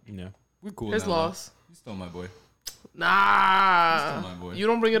 Yeah, We're cool. His now, loss. though. He's still my boy. Nah. He's still my boy. You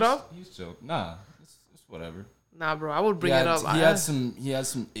don't bring it up? He's chill. Nah, it's whatever. Nah, bro. I would bring it up. He had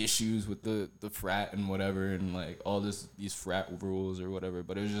some issues with the frat and whatever, and like all these frat rules or whatever.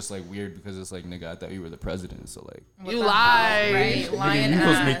 But it was just like weird because it's like, nigga, I thought you were the president, so like you lied, right? Lying you ass.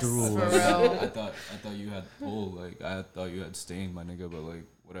 supposed to make the rules. For real. I thought you had pull, like I thought you had stain, my nigga, but like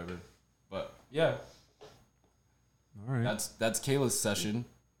whatever. But yeah, all right. That's Kayla's session.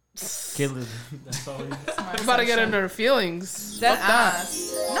 Kayla, that's all. I'm about to get into her feelings. That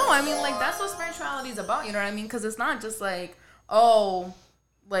ass. No, I mean, like, that's what spirituality is about, you know what I mean? Because it's not just like, oh,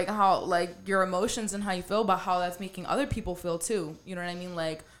 like how, like, your emotions and how you feel, but how that's making other people feel too. You know what I mean?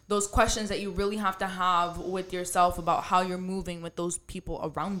 Like, those questions that you really have to have with yourself about how you're moving with those people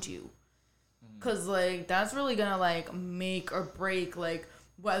around you. Because, like, that's really going to, like, make or break, like,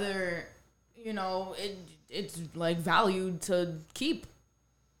 whether, you know, it's, like, valued to keep.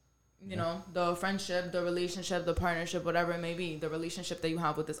 You know, the friendship, the relationship, the partnership, whatever it may be, the relationship that you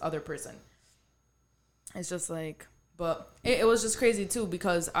have with this other person. It's just like, but it was just crazy too,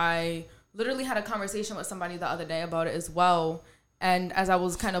 because I literally had a conversation with somebody the other day about it as well. And as I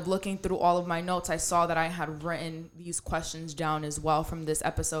was kind of looking through all of my notes, I saw that I had written these questions down as well from this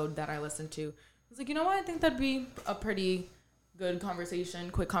episode that I listened to. I was like, you know what? I think that'd be a pretty good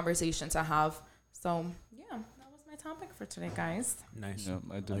conversation, quick conversation to have. So, yeah. Topic for today, guys. Nice. Yeah,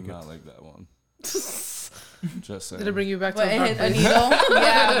 I did not like that one. Just saying. Did it bring you back to what, the a needle?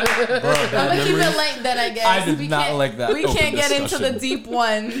 Yeah. I'm gonna keep it light then, I guess. I did not like that. We can't get into the deep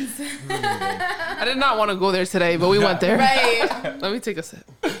ones. I did not want to go there today, but we went there. Right. Let me take a sip.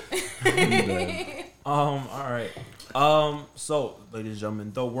 All right. So, ladies and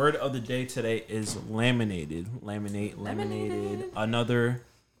gentlemen, the word of the day today is laminated. Laminated. Another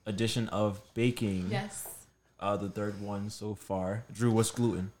edition of baking. Yes. Mm-hmm. The third one so far. Drew, what's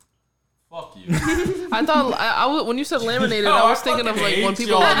gluten? Fuck you. I thought when you said laminated, I was thinking of like when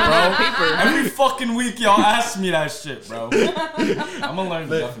people y'all, like paper. Every fucking week y'all ask me that shit, bro. I'm gonna learn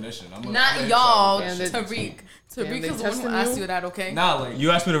the definition. Not y'all, Yeah, Tariq. Tariq they is the one who testing asked you? you that, okay? Nah, like You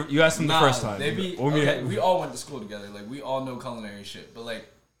asked him the first time. They be, Okay, we all went to school together. Like we all know culinary shit, but like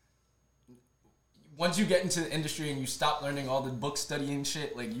once you get into the industry and you stop learning all the book studying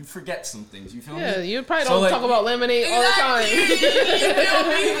shit, like you forget some things. You feel me? Yeah, you probably So, don't like, talk about laminate all the time. You feel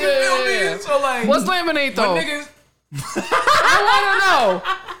me? So like, What's laminate though? when niggas, I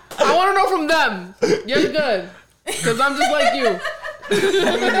want to know from them. You're good. Because I'm just like you.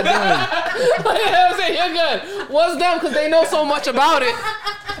 I'm saying you're good. What's them? Because they know so much about it.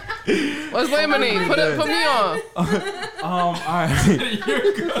 What's lemonade? Put me on. All right.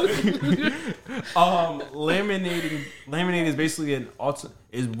 You're good. Laminating is basically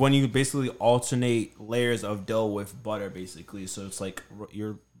is when you basically alternate layers of dough with butter, basically. So it's like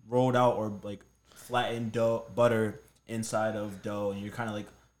you're rolled out or like flattened butter inside of dough, and you're kind of like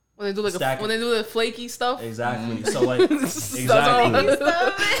when they do like when they do the flaky stuff. Exactly. So like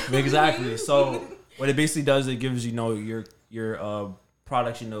exactly. So what it basically does, it gives your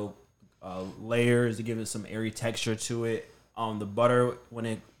products layers. It gives it some airy texture to it. The butter when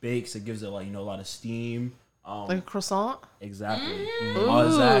it bakes, it gives it like a lot of steam. Like a croissant? Exactly.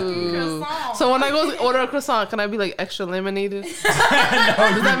 Exactly. Croissant. So when I go order a croissant, can I be like extra laminated? Does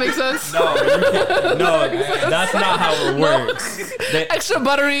that make sense? No, that's not how it works. Extra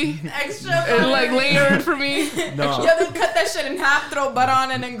buttery and like layered for me. No. Yeah, then cut that shit in half, throw butter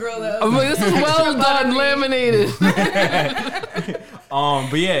on it, and grill it. I'm like, this is well done, laminated.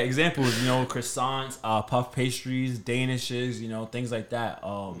 But yeah, examples, croissants, puff pastries, danishes, things like that.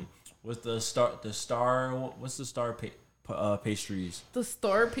 What's the star pastries? The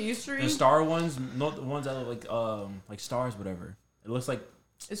star pastry? The star ones, not the ones that look like stars, whatever. It looks like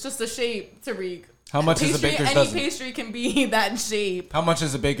it's just a shape, Tariq. How much is a baker's dozen? Any pastry can be that shape. How much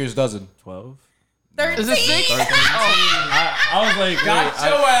is a baker's dozen? 12. 13. Is it 6? I was like,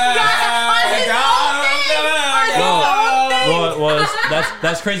 well,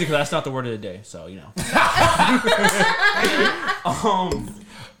 that's crazy because that's not the word of the day. So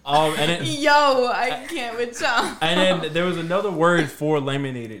and then, I can't with y'all. And then there was another word for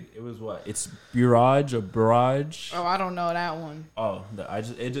laminated. It was what? It's barrage or barrage. Oh, I don't know that one. Oh,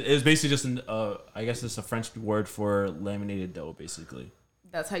 it was basically just I guess it's a French word for laminated dough, basically.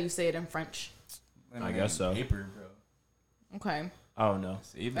 That's how you say it in French. I guess so. Paper, bro. Okay. I don't know.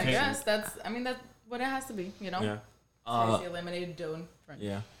 I guess that's what it has to be, Yeah. So you say laminated dough in French.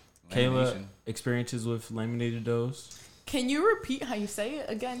 Yeah. Kayla, experiences with laminated doughs? Can you repeat how you say it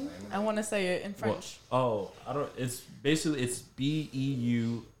again? I want to say it in French. I don't. It's basically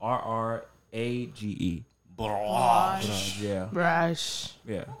BEURRAGE. Barrage. Yeah. Brash.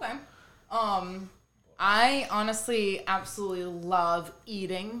 Yeah. Okay. I honestly absolutely love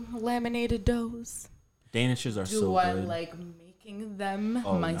eating laminated doughs. Danishes are so Do I good. like making them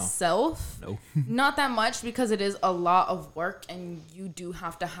Oh, myself? No. Not that much because it is a lot of work and you do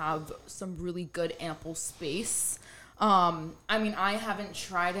have to have some really good ample space. I haven't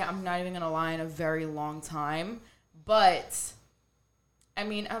tried it. I'm not even gonna lie, in a very long time. But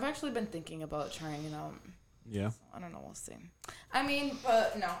I've actually been thinking about trying it out. Yeah. So, I don't know. We'll see.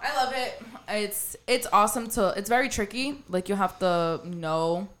 But no, I love it. It's awesome it's very tricky. Like you have to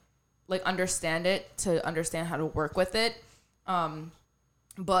understand it to understand how to work with it.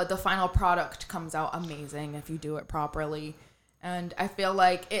 But the final product comes out amazing if you do it properly. And I feel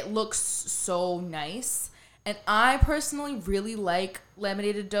like it looks so nice. And I personally really like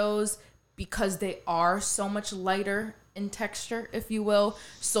laminated doughs because they are so much lighter in texture, if you will.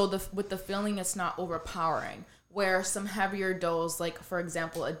 So with the filling, it's not overpowering. Where some heavier doughs, like for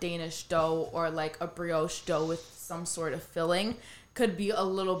example, a Danish dough or like a brioche dough with some sort of filling, could be a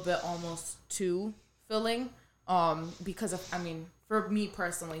little bit almost too filling. Because for me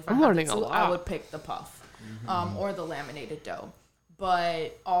personally, if I'm learning a lot. I would pick the puff, or the laminated dough.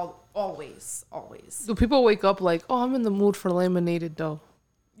 But always. Do people wake up like, oh, I'm in the mood for laminated dough?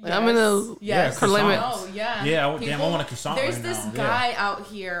 Like, I'm in the yes. Yeah, Oh yeah. Yeah, I want a croissant There's right this now. guy out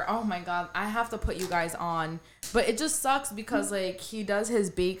here. Oh my god, I have to put you guys on. But it just sucks because like he does his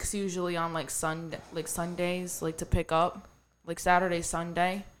bakes usually on like Sundays, like to pick up, like Saturday,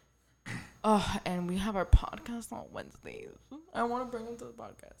 Sunday. Oh, and we have our podcast on Wednesdays. I want to bring him to the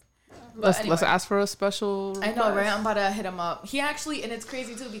podcast. Let's ask for a special request. I know, right? I'm about to hit him up. He actually, and it's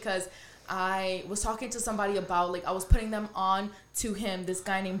crazy too because I was talking to somebody about, like, I was putting them on to him, this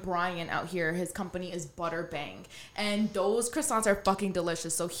guy named Brian out here. His company is Butter Bang. And those croissants are fucking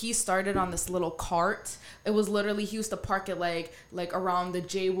delicious. So he started on this little cart. It was literally, he used to park it like around the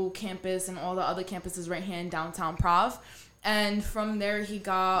JWU campus and all the other campuses right here in downtown Prov. And from there, he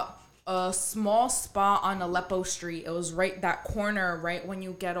got a small spot on Aleppo Street. It was right that corner, right when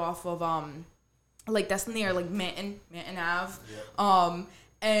you get off of that's near like Manton Ave. Yep.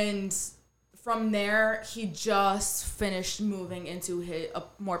 And from there he just finished moving into a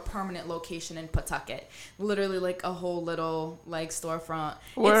more permanent location in Pawtucket. Literally like a whole little like storefront.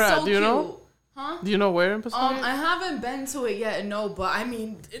 Where it's at? so Do you cute. know? Huh? Do you know where in Pawtucket? I haven't been to it yet, no, but I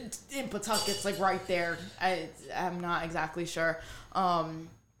mean, in Pawtucket, it's like right there. I'm not exactly sure.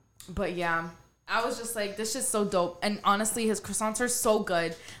 But yeah, I was just like, this shit's so dope. And honestly, his croissants are so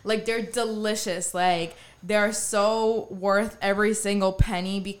good. Like, they're delicious. Like, they're so worth every single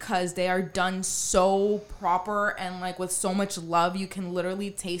penny because they are done so proper and like with so much love. You can literally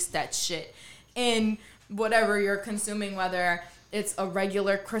taste that shit in whatever you're consuming, whether it's a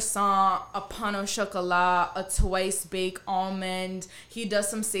regular croissant, a pain au chocolat, a twice baked almond. He does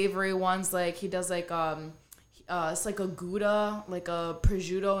some savory ones, like he does like it's like a Gouda, like a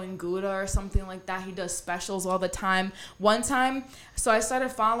prosciutto and Gouda or something like that. He does specials all the time. One time, so I started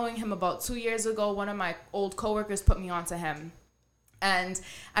following him about 2 years ago. One of my old coworkers put me onto him. And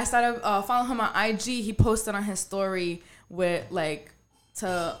I started following him on IG. He posted on his story with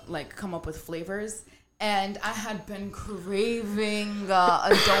to come up with flavors. And I had been craving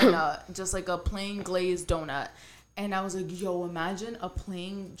a donut, just like a plain glazed donut. And I was like, yo, imagine a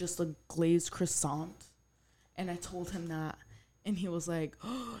plain, just a glazed croissant. And I told him that. And he was like,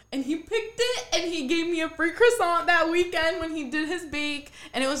 oh, and he picked it and he gave me a free croissant that weekend when he did his bake.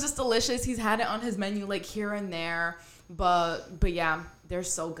 And it was just delicious. He's had it on his menu like here and there. But yeah, they're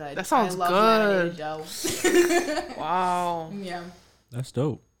so good. That sounds I love good. laminated dough. Wow. Yeah. That's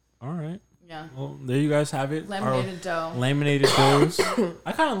dope. All right. Yeah. Well, there you guys have it. Laminated dough. Laminated doughs.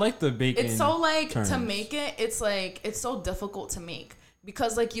 I kind of like the bacon. It's so terms. to make it, it's so difficult to make.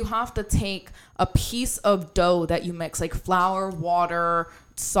 Because, you have to take a piece of dough that you mix, like flour, water,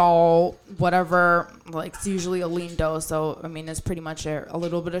 salt, whatever. It's usually a lean dough. So, I mean, it's pretty much it. A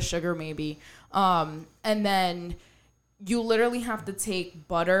little bit of sugar, maybe. And then you literally have to take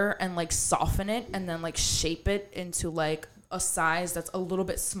butter and, soften it and then, shape it into, a size that's a little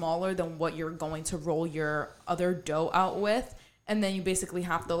bit smaller than what you're going to roll your other dough out with. And then you basically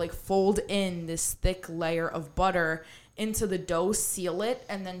have to, fold in this thick layer of butter into the dough, seal it,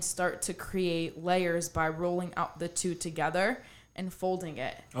 and then start to create layers by rolling out the two together and folding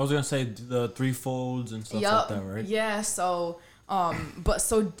it. I was gonna say the 3 folds and stuff like that, right? Yeah. So,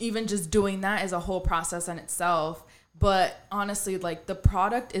 so even just doing that is a whole process in itself. But honestly, the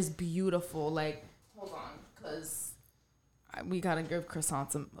product is beautiful. Hold on, because we gotta give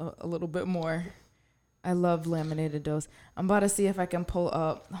croissants a little bit more. I love laminated doughs. I'm about to see if I can pull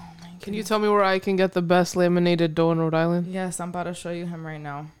up. Oh my God. Can you tell me where I can get the best laminated dough in Rhode Island? Yes, I'm about to show you him right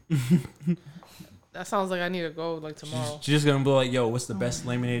now. That sounds like I need to go tomorrow. She's just gonna be like, "Yo, what's the best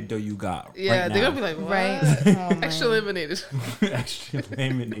laminated dough you got?" Yeah, right they're now? gonna be like, what? Right? Oh, Extra laminated. Extra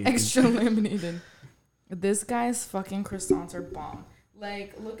laminated. Extra laminated. This guy's fucking croissants are bomb.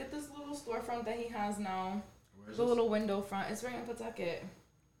 Look at this little storefront that he has now. The little window front. It's right in Pawtucket.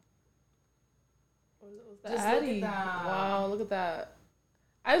 Just look at that. Wow, look at that.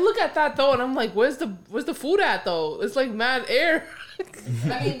 I look at that though, and I'm like, where's the food at though? It's mad air.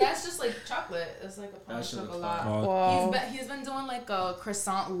 I mean, that's just chocolate. It's a pain au chocolat. Wow. He's been doing a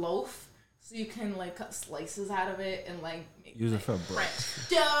croissant loaf, so you can cut slices out of it and make Use it for bread. French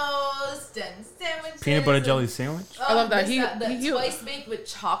toast and sandwiches. Peanut butter jelly sandwich. I love that. The twice baked with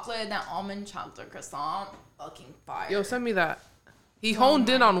chocolate and that almond chocolate croissant, fucking fire. Yo, send me that. He honed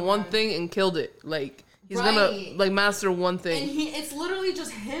in on one thing and killed it. He's gonna master one thing. And it's literally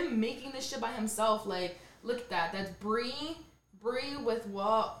just him making this shit by himself. Look at that. That's brie with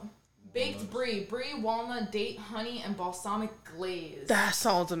what? Baked brie, walnut, date, honey, and balsamic glaze. That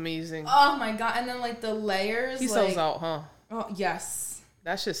sounds amazing. Oh my God! And then the layers. He sells out, huh? Oh yes.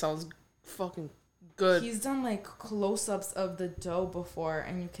 That shit sounds fucking good. He's done close-ups of the dough before,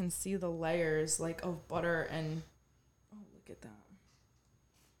 and you can see the layers of butter and. Oh, look at that.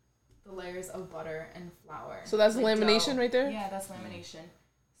 The layers of butter and flour. So that's lamination dough. right there? Yeah, that's lamination.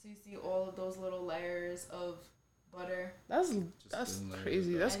 So you see all of those little layers of butter. That's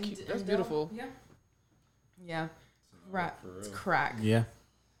crazy. That's cute. That's beautiful. Dough. Yeah. Yeah. It's crack. Yeah.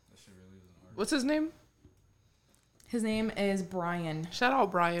 What's his name? His name is Brian. Shout out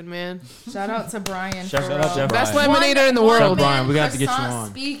Brian, man. Shout out to Brian. Shout out to Best Brian. laminator in the Shout out world. Brian. We got to get you on.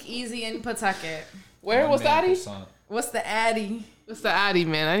 Speak easy in Pawtucket. Where was the Addy? What's the Addy? It's the Addy,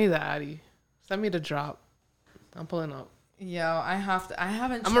 man. I need the Addy. Send me the drop. I'm pulling up. Yo, I haven't.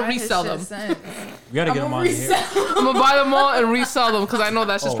 I'm gonna resell them. We gotta get him on here. I'm gonna buy them all and resell them because I know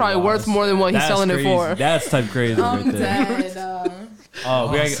that's just probably worth more than what he's selling crazy. it for. That's type crazy right I'm there. dead.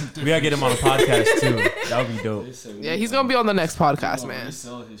 We gotta get him on a podcast too. That would be dope. Yeah, he's gonna be on the next podcast, man. They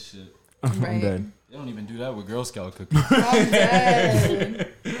sell his shit. I'm Right. dead. They don't even do that with Girl Scout cookies. I'm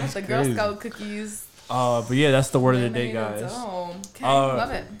dead. The Girl crazy. Scout cookies. But yeah, that's the word of the day, Laminated guys. dough. Okay,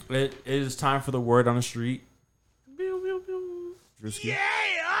 love it. It is time for the word on the street. Drewski.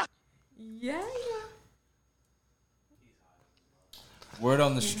 Yeah. Word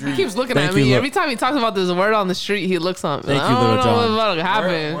on the street. He keeps looking Thank at me. you, Every time he talks about this word on the street, he looks on me. Thank I you, don't Lil know Jon. what's about to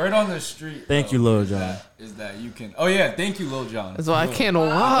happen. Word on the street. Thank you, Lil Jon. Is that you can? Oh yeah, thank you, Lil Jon. That's why I can't I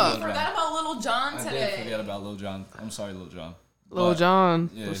walk. forgot about Little John I today. did forget about Lil Jon. I'm sorry, Lil Jon. Lil But, Jon.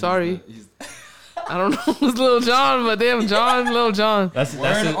 yeah, I'm he's sorry. he's I don't know who's Lil Jon, but damn, Lil Jon. That's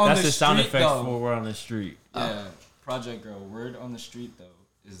Word the, on that's the the sound street, effects though. for word on the street. Yeah, Project Girl. Word on the street though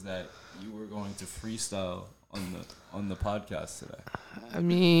is that you were going to freestyle on the podcast today I to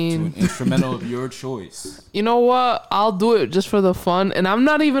mean, an instrumental of your choice. you know what? I'll do it just for the fun. And I'm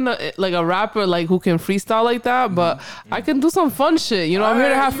not even a rapper like who can freestyle like that, but I can do some fun shit. You know, I'm here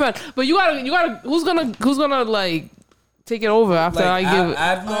to have fun. But you gotta. Who's gonna like take it over after I give it?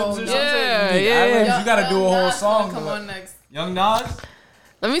 ad libs or something. yeah, You need yeah. ad-libs? You gotta do a whole Nas song. gonna come to on it. next. Young Nas.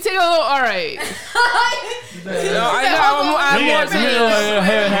 Let me take a little. All right.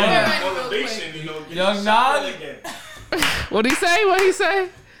 Young Nas. What'd he say? What'd he say?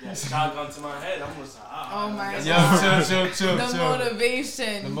 Shotgun to my head. I'm gonna say, Oh my Yo, god. chill. The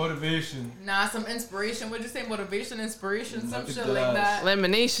motivation. The motivation. Nah, some inspiration. What'd you say? Motivation, inspiration, some Look at shit that. like that.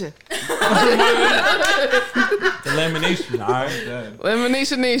 Lamination. The lamination. All right.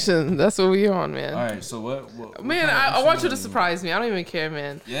 Lamination Nation. That's what we on, man. All right. So what Man, kind of I want you to instrumental surprise me. I don't even care,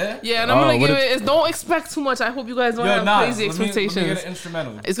 man. Yeah. Yeah, and I'm Oh, gonna what give if- it. Don't expect too much. I hope you guys don't Yo, have Nas, crazy let me expectations. get an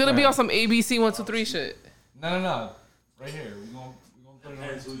instrumental. It's gonna be Right. on some ABC 1 2 3 shit. No. Right here. We gonna put it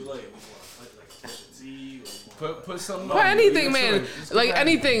on. Put something. Put on. anything, Your man. choice. Just Like put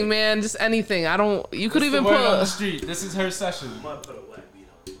anything, man. Just anything. I don't. You could This even the word on the put street. This is her session.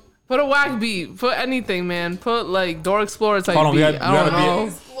 put a whack beat. Put anything, man. Put like Door Explorer type Hold on, we beat. gotta- I we don't gotta be- know.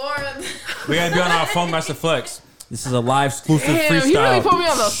 Explore. We gotta be on our phone, Master Flex. This is a live exclusive Damn, freestyle. he really put me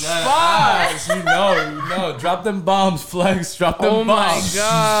on the spot. Yes, you know. Drop them bombs, Flex. Drop them Oh my bombs.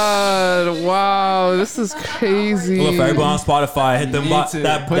 god! Wow, this is crazy. Look for everyone on Spotify. Hit them Need that to.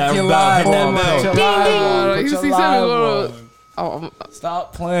 that Put bell. your Hit live that on. Put bell. your Ding, live ding. on. You Put see your something live go on. to- Oh,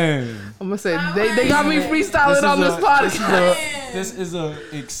 Stop playing. I'm gonna say they got me freestyling on this podcast. This is a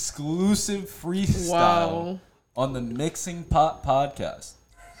exclusive freestyle Wow. on the Mixing Pot podcast.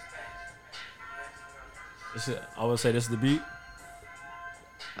 I would say this is the beat.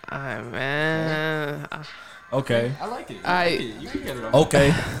 Alright, man. Okay. I like it. You can get it on. Okay.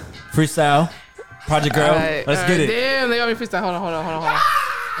 Freestyle. Project Girl. Alright, Let's alright. get it. Damn, they got me freestyle. Hold on.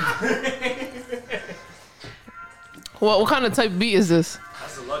 What kind of type beat is this?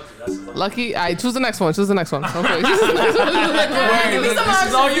 That's a lucky. Lucky? Alright, choose the next one. Okay. Wait, this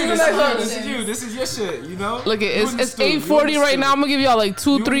is all you. This is your shit. You know. Look, You in the it's stew. You in 8:40 the right stew. now. I'm gonna give y'all like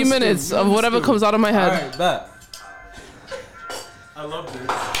You 2-3 in the stew. minutes You in of the whatever stew. comes out of my All head. right, bet. I love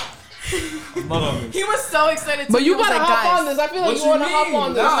this. Love it. He was so excited. But too. you He was gotta like, hop guys, on this. I feel like What you you wanna mean? hop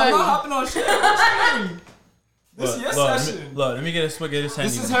on this. Nah, I'm like- not hopping on shit. What you mean? This is your session. Look, let me get a swig of this.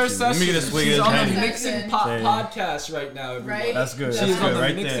 This Henny is her with you. session. Let me get a swig She's of this on the Henny. Mixing Pot Same. podcast right now, everybody. Right? That's good. She That's is on good the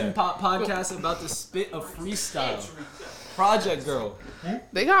right Mixing there. Pot podcast about to spit a freestyle. Project Girl.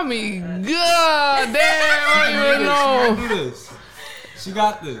 They got me good. Damn, I don't even know. She do this. She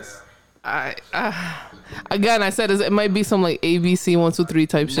got this. Again, I said it might be some like ABC 1 2 3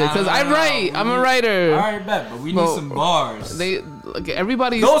 type shit because I write. I'm a writer. All right, bet, but we need Well, some bars. They look,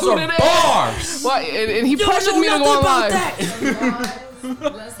 everybody's Those are tuning in. bars. What? And he pressured me to go on live.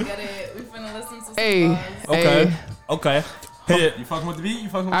 Let's get it. We finna listen to some Hey, bars. Okay. hey, Okay. Hit it. You fucking with the beat? You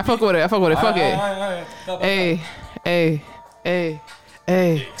fucking with I the fuck beat? with it. I fuck with it. Fuck it. All right. Hey, hey, hey,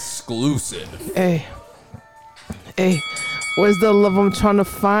 hey, Exclusive. hey, hey. Where's the love? I'm trying to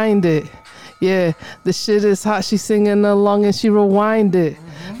find it. Yeah, the shit is hot. She singing along and she rewind it.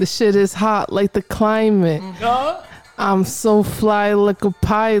 The shit is hot like the climate. I'm so fly like a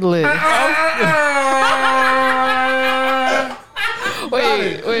pilot.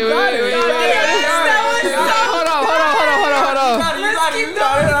 Wait. Hold on.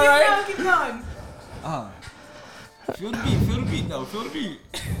 Keep going. Feel the beat though. Feel the beat.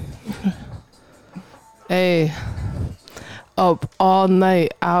 Hey, up all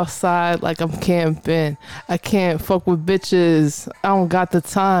night outside like I'm camping. I can't fuck with bitches. I don't got the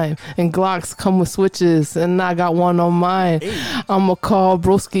time. And Glocks come with switches, and I got one on mine. I'ma call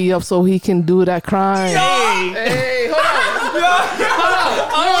Broski up so he can do that crime. Hey, hold on.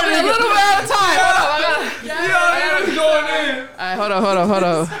 I'm a little bit out of time. Hold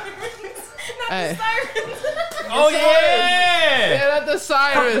on. Hey. Oh yeah. Yeah, that's the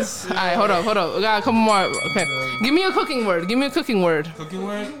Cyrus. Alright, hold up. We got a couple more. Okay. Give me a cooking word. Cooking word?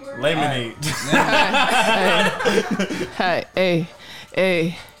 Lemonade.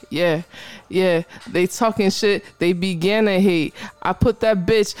 Hey, Yeah, yeah. They talking shit. They began to hate. I put that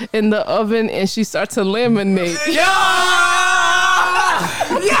bitch in the oven and she starts to laminate.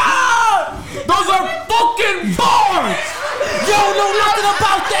 Those are fucking bars. You don't know nothing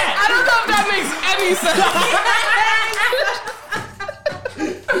about that. I don't know if that makes any sense.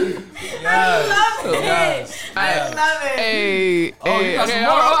 I love it. I love it. Hey, you got okay, some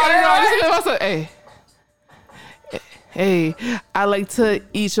more? okay. Hey, I like to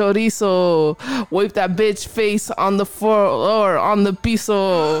eat chorizo. Wipe that bitch face on the floor, on the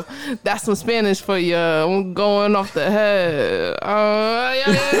piso. That's some Spanish for you. I'm going off the head. I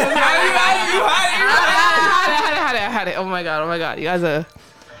had it. Oh my god. You guys are.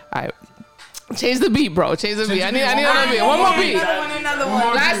 All right. Change the beat, bro. Change the beat. I need another beat. One more beat. Another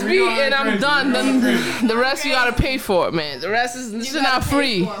one. Last beat and I'm done. Then the rest you gotta pay for it, man. The rest is shit not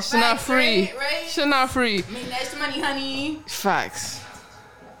free. Shit not free. Shit not free. Make extra money, honey. Facts.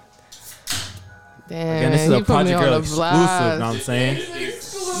 Damn, Again, this is man, a you put me Project on Girl a exclusive. Know what I'm blast. saying?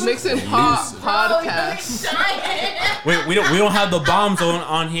 Mixing pop podcast. Wait, we don't have the bombs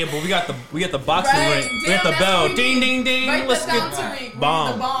on here, but we got the boxing Right. ring. We got Damn, the bell. that's Ding ding ding. Write Let's this down, get Tariq. We need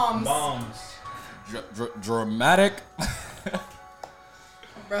bomb. the bombs. Bombs. Dramatic.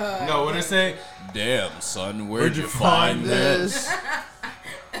 Bruh. No, what did it say? Damn, son, Where'd you find This.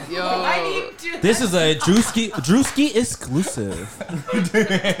 Yo. I need to. This is a Drewski exclusive.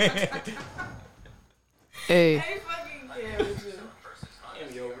 Hey. I fucking care with you.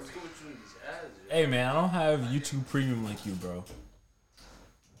 Hey man, I don't have YouTube Premium like you, bro.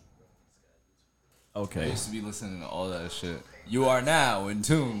 I Okay. used to be listening to all that shit. You are now in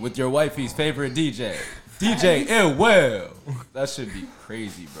tune with your wifey's favorite DJ, DJ Ill Will. That should be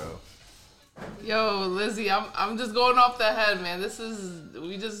crazy, bro. Yo, Lizzie, I'm just going off the head, man. This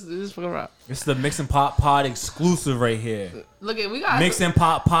is fucking rock. This is the Mix and Pop Pod exclusive right here. Look at we got Mix and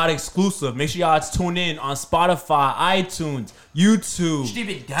Pop Pod exclusive. Make sure y'all tune in on Spotify, iTunes, YouTube,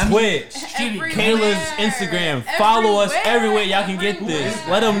 Twitch, Everywhere. Kayla's Instagram. Follow us everywhere y'all can get this.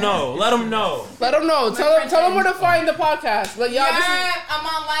 Let them know. Let them know. Let them know. Tell them where to find the podcast. Like y'all, this is, I'm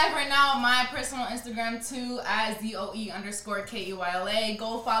on live right now on my personal Instagram too as DOE_KEYLA.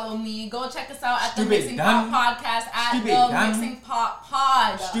 Go follow me. Go check us out at the Mixing Pop Podcast at the Mixing Pop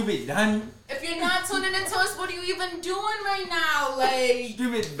Pod. done. If you're not tuning into us, what are you even doing right now? Like,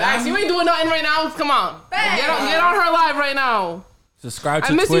 Max, you ain't doing nothing right now. Come on, Bang. get on her live right now. Subscribe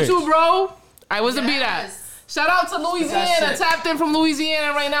to I miss Twitch. you too, bro. I was a beat at. yes. Shout out to Louisiana. shit. Tapped in from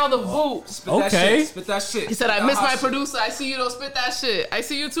Louisiana right now. The boot. Okay. Spit that shit. He said, "I miss my producer. I see you. Don't spit that shit. I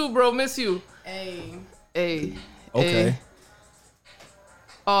see you too, bro. Miss you." Hey. Hey. Okay. Hey.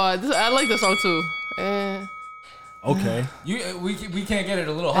 Oh, I like this song too. Okay. We can't get it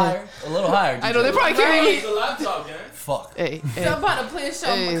a little higher. A little higher. I know they probably can't even. Fuck. Hey, So hey. I'm about to play a show.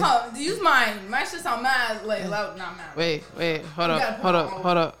 Hey. Come, use mine. My shit sound mad, like loud, not mad. Wait, hold gotta put up, on.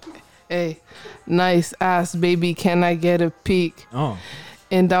 hold up. Hey, nice ass baby, can I get a peek? Oh.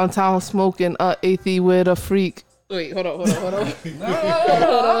 In downtown smoking a athy with a freak. Wait, hold up. I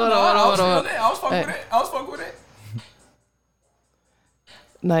was fucking with it.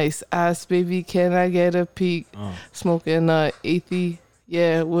 Nice ass baby, can I get a peek? Smoking a athy,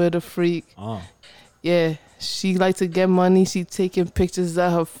 yeah, with a freak. Oh. Yeah, she like to get money. She taking pictures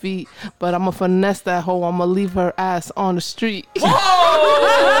of her feet, but I'ma finesse that hoe. I'ma leave her ass on the street. Why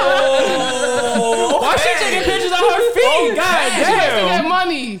she taking pictures of her feet? God She likes to damn. get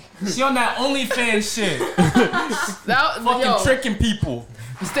money. She on that OnlyFans shit. That, yo, Tricking people.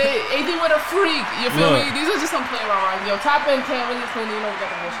 stay anything with a freak. You feel Look. me? These are just some play around. Yo, top end can't really clean. You know we got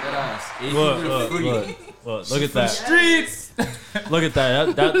the whole shit. Look at that. Streets. Look at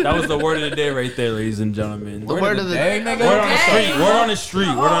that. That was the word of the day right there, ladies and gentlemen. The word of the day. Word on the street. Word on the street.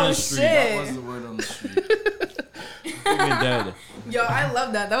 Word on the street. Shit. What's the word on the street? We're dead. Yo, I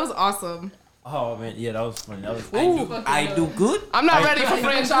love that. That was awesome. Oh man, yeah, that was funny. That was funny. I do good. I'm not ready for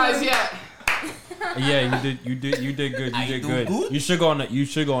franchise yet. Yeah, you did good. You did good. You should go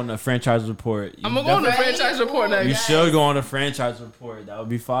on the franchise report. I'm gonna go on the Right? franchise report You next. should go on the franchise report. That would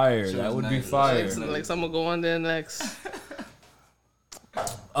be fire. That would be nice. fire. Like, I'm gonna go on there next.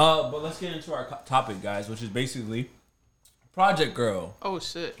 But let's get into our topic, guys, which is basically Project Girl. Oh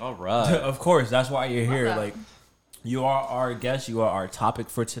shit. All right. Of course, that's why you're here. that. Like, you are our guest. You are our topic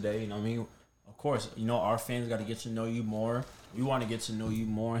for today. You know what I mean? Of course, our fans got to get to know you more. We want to get to know you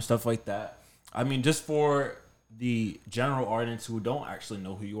more and stuff like that. I mean, just for the general audience who don't actually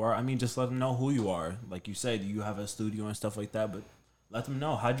know who you are, I mean, just let them know who you are. Like you said, you have a studio and stuff like that, but let them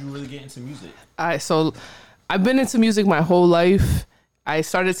know. How'd you really get into music? Alright, so I've been into music my whole life. I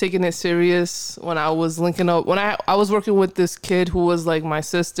started taking it serious when I was linking up. When I was working with this kid who was like my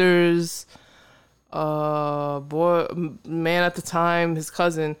sister's man at the time, his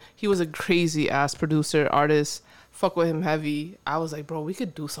cousin. He was a crazy ass producer, artist. Fuck with him heavy. I was like, bro, we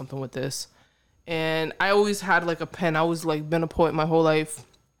could do something with this. And I always had like a pen. I was like been a poet my whole life.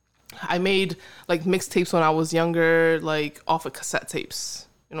 I made like mixtapes when I was younger, like off of cassette tapes.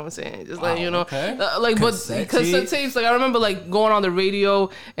 You know what I'm saying? Just like, you know, okay. like, Cassette but cassette tapes, like I remember like going on the radio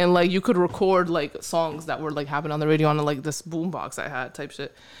and like you could record like songs that were like happening on the radio on like this boombox I had type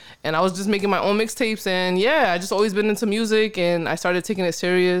shit. And I was just making my own mixtapes, and yeah, I just always been into music, and I started taking it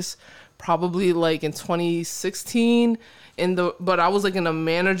serious probably like in 2016 but I was like in a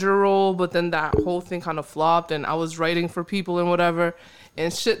manager role, but then that whole thing kind of flopped, and I was writing for people and whatever.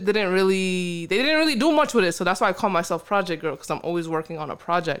 And shit they didn't really do much with it. So that's why I call myself Project Girl, because I'm always working on a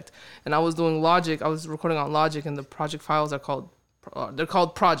project. And I was doing Logic. I was recording on Logic, and the project files are called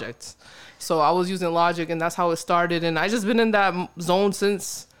projects. So I was using Logic, and that's how it started. And I just been in that zone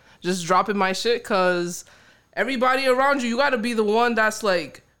since, just dropping my shit, because everybody around you got to be the one that's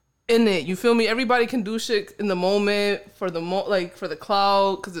like in it. You feel me? Everybody can do shit in the moment for the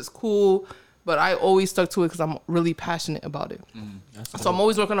cloud, because it's cool. But I always stuck to it because I'm really passionate about it. So I'm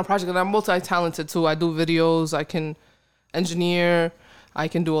always working on a project, and I'm multi-talented too. I do videos, I can engineer, I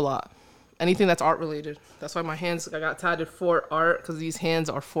can do a lot. Anything that's art related. That's why my hands, I got tatted for art, because these hands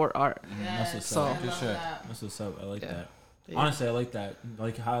are for art. Yes, That's what's I up. love that. That's what's up. I like that. Yeah. Honestly, I like that.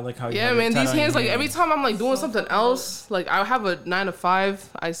 Like how you Yeah, have man, it these tatted on hands, your like every time I'm like doing So something fucking else, like I have a 9 to 5.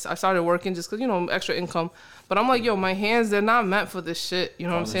 I started working just because, you know, extra income. But I'm like, yo, my hands, they're not meant for this shit. You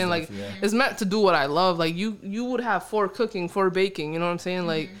know what I'm saying? Like, it's meant to do what I love. Like, you would have for cooking, for baking. You know what I'm saying?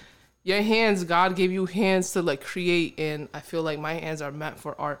 Like, your hands, God gave you hands to, like, create. And I feel like my hands are meant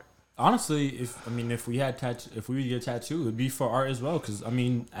for art. Honestly, if we would get a tattoo, it'd be for art as well. Because, I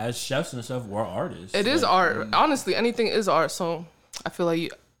mean, as chefs and stuff, we're artists. It is art. Honestly, anything is art. So I feel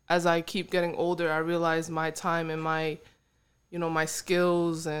like as I keep getting older, I realize my time and my, you know, my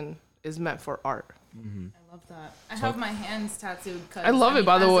skills and is meant for art. Mm-hmm. I love that. I have my hands tattooed. Cause, I love it,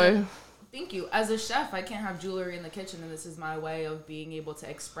 by the way. Thank you. As a chef, I can't have jewelry in the kitchen, and this is my way of being able to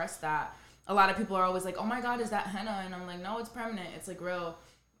express that. A lot of people are always like, oh my God, is that henna? And I'm like, no, it's permanent. It's like real.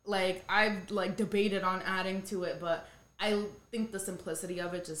 Like, I've like debated on adding to it, but I think the simplicity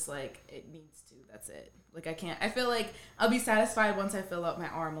of it, just like, it needs to. That's it. Like, I feel like I'll be satisfied once I fill up my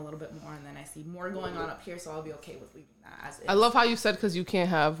arm a little bit more, and then I see more going on up here, so I'll be okay with leaving that as is. I love how you said because you can't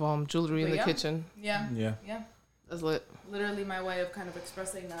have jewelry in the kitchen. Yeah. That's lit. Literally my way of kind of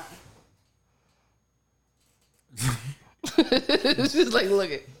expressing that. She's like,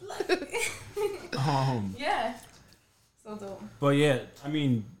 look it. Yeah. So dope. But yeah, I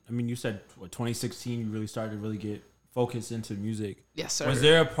mean, you said 2016 you really started to really get focused into music. Yes, sir. Was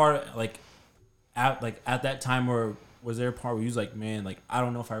there a part at that time where was there a part where you was like, man, like I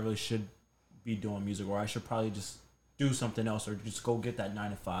don't know if I really should be doing music, or I should probably just do something else, or just go get that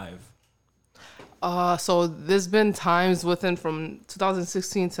 9 to 5? So there's been times from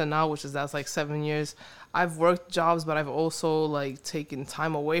 2016 to now, that's like 7 years. I've worked jobs, but I've also like taken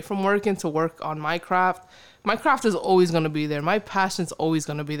time away from working to work on my craft. My craft is always gonna be there. My passion's always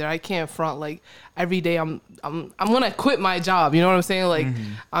gonna be there. I can't front like every day. I'm gonna quit my job. You know what I'm saying? Like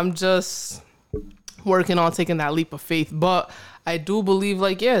I'm just working on taking that leap of faith. But I do believe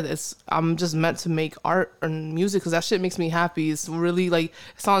like I'm just meant to make art and music because that shit makes me happy. It's really like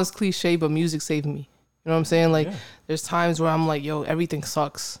it sounds cliche, but music saved me. You know what I'm saying? Like there's times where I'm like, yo, everything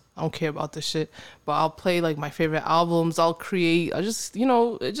sucks. I don't care about this shit, but I'll play like my favorite albums. I'll create. I just, you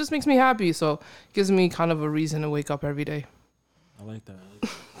know, it just makes me happy. So it gives me kind of a reason to wake up every day. I like that.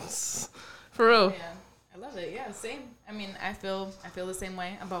 For real. Yeah, I love it. Yeah, same. I mean, I feel the same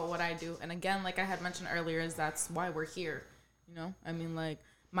way about what I do. And again, like I had mentioned earlier, is that's why we're here. You know, I mean, like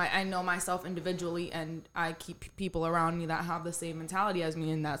I know myself individually, and I keep people around me that have the same mentality as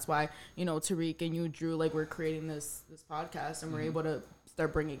me, and that's why, you know, Tariq and you, Drew, like we're creating this podcast, and we're able to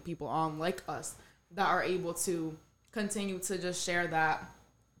start bringing people on like us that are able to continue to just share that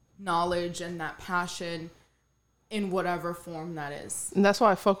knowledge and that passion in whatever form that is. And that's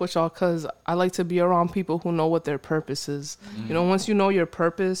why I fuck with y'all, because I like to be around people who know what their purpose is. You know, once you know your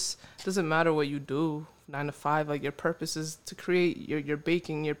purpose, it doesn't matter what you do, 9 to 5, like your purpose is to create your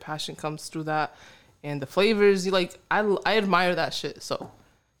baking, your passion comes through that. And the flavors, you like, I admire that shit. So,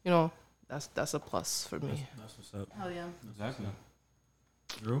 you know, that's a plus for me. That's what's up. Hell yeah. Exactly.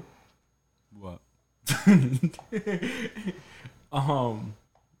 Drew? What?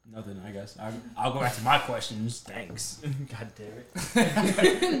 Nothing, I guess. I'll go back to my questions. Thanks. God damn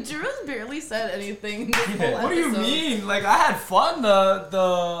it. Drew's barely said anything. This whole What do you episode. mean? Like I had fun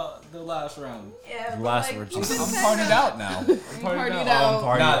the last round. Yeah, The but last like, word. you've I'm been partied kinda- out now. I'm partied out. out.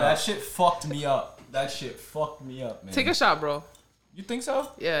 Party Nah, out. that shit fucked me up. That shit fucked me up, man. Take a shot, bro. You think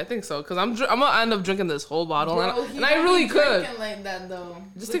so? Yeah, I think so. Cause I'm gonna end up drinking this whole bottle, Bro, and, he and I don't really be could. drinking like that though.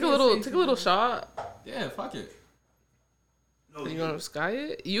 Just Look take a at little, his take a little shot. Yeah, fuck it. No, You gonna sky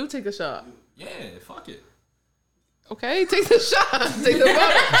it? You take a shot. Yeah, fuck it. Okay, take the shot. Take the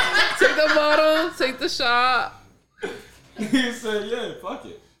bottle. Take the bottle. Take the shot. He said, yeah, fuck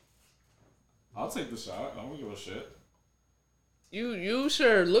it. I'll take the shot. I don't give a shit. You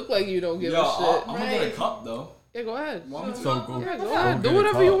sure look like you don't give Yo, a shit. I'm gonna get a Right. cup though. Yeah, go ahead. Want me to? So go. Yeah, go Go ahead. get Do a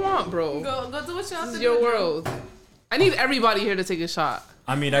whatever you cup. want, bro. Go do what you have This to is do. your Drew. world. I need everybody here to take a shot.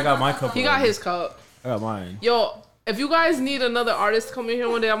 I mean, I got my cup. He got already. his cup. I got mine. Yo, if you guys need another artist to come in here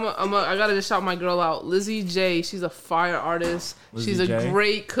one day, I gotta just shout my girl out, Lizzie J. She's a fire artist. Lizzie She's a J.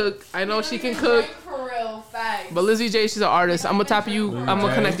 great cook. I know You she don't can even cook, drink for real, facts. but Lizzie J. She's an artist. I'm gonna tap you. Lizzie I'm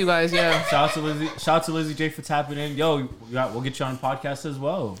gonna J. connect you guys. Yeah. Shout out to Lizzie. Shout out to Lizzie J for tapping in. Yo, we'll get you on the podcast as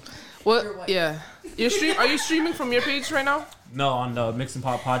well. You're What? white. Yeah. Are you streaming from your page right now? No, on the Mix and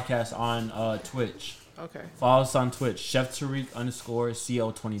Pop podcast on Twitch. Okay. Follow us on Twitch. Chef Tariq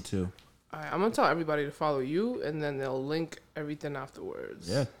 _CL22. All right. I'm gonna tell everybody to follow you, and then they'll link everything afterwards.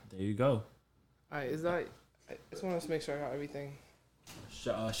 Yeah, there you go. All right. Is that? I just want to make sure I got everything.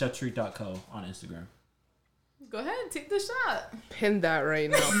 ChefTariq.co on Instagram. Go ahead, take the shot. Pin that right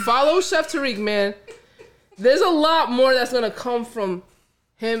now. Follow Chef Tariq, man. There's a lot more that's gonna come from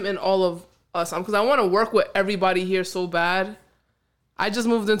him and all of us. Because I want to work with everybody here so bad. I just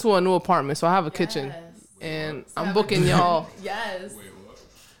moved into a new apartment, so I have a kitchen, Yes. and I'm booking y'all. Yes.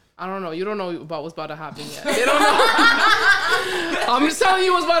 I don't know. You don't know about what's about to happen yet. They don't know. I'm just telling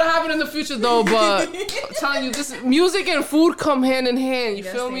you what's about to happen in the future, though. But I'm telling you, this music and food come hand in hand. You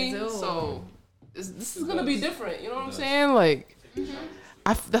Yes, feel they me? do. So this is gonna be different. You know what I'm saying? Like,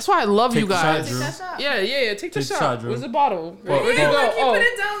 that's why I love Take you the shot, guys. Take Drew. that shot. Yeah. Take the Take the shot. shot, Drew. Where's the bottle? Well, Where'd it well- go? Like he Oh. put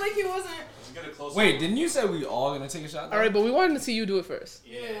it down like he wasn't. Wait, didn't you say we all gonna take a shot? All right, but we wanted to see you do it first.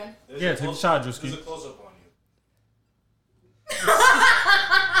 Yeah. Yeah, take the shot, There's a Drewski. close up on you.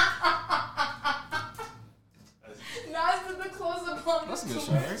 Nas did the close up on That's a the good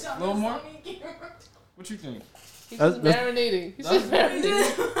camera. shot, right? On A little the more? Sony camera. What you think? He's That's- just that's- marinating. He's that's- just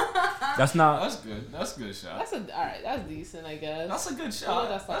marinating. That's not. That's good. That's a good shot. That's all right. That's decent, I guess. That's a good Oh, shot.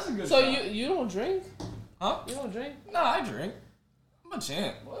 that's That's a good so shot. you don't drink? Huh? You don't drink? Nah, I drink. I'm a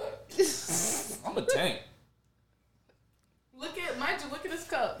champ. What? I'm a tank. Look at, mind you, look at his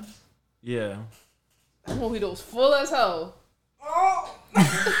cup. Yeah. That mojito's full as hell. Oh.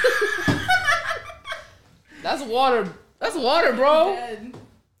 That's water. That's water, bro. Dead.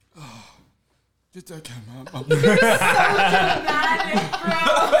 Get that camera. Dramatic, bro.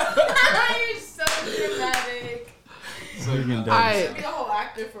 You're so dramatic. Freaking dope. Should be a whole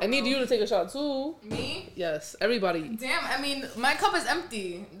actor for I need real. you to take a shot too. Me? Yes, everybody. Damn, I mean, my cup is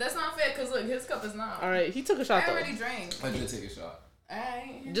empty. That's not fair, because look, his cup is not. All right, he took a shot I though. already drank. I did take a shot.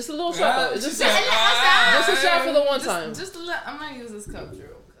 Alright. Just a little shot though. It's she just, said, just a shot for the one time. Just let, I'm gonna use this cup, Drew, because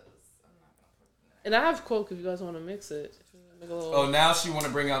I'm not gonna put it And I have Coke if you guys want to mix it. If you wanna make a little. Oh, now she want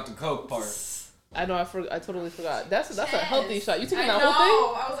to bring out the Coke part. I know. I totally forgot. That's a Yes. healthy shot. You taking I that whole thing?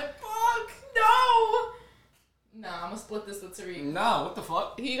 know. I was like, fuck, no. Nah, I'm gonna split this with Tariq. Nah, what the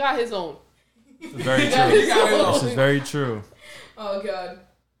fuck? He got his own. This is very He got true. his This own. is very true. Oh, God.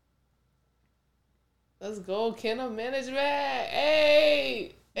 Let's go, Kenna management.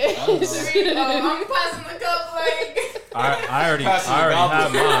 Hey. Hey. Tariq, I'm passing the cup, like. I already Passing the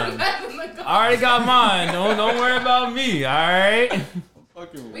have goblet. mine. Passing the cup. I already got mine. Don't worry about me. All right.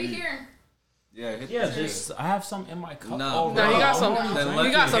 Fucking We here. Yeah, hit Yeah, the just I have some in my cup. Nah, already. Nah, he got some. Then He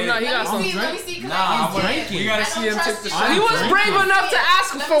let got me some. hit Nah, it. he got some. Let me see, because Nah, I I'm can't see drinking. it. We gotta I see don't him take trust the you. shot. He was drinking. brave enough to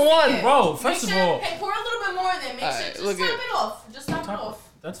ask Let for me see one. it. Bro, Make first of sure- all, hey, pour a little bit more then. Make Alright, sure, just look top at- it off. Just top it off.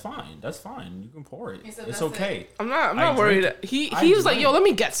 that's fine. That's fine. You can pour it. He said It's that's okay. I'm not I worried. drink. He I was like, drink. yo, let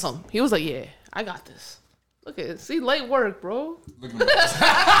me get some. He was like, yeah, I got this. Look at it. See, light work, bro. Look at me.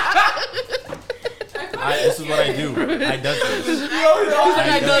 This is what I do. I does this. He's like,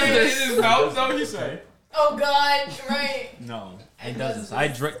 I does done In this. his mouth, though, he said. Oh, God. Right. No, I does this. I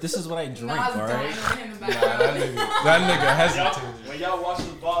drink. This is what I drink. Nas All right. dying in the Nah, that background. nigga hesitated. When y'all watch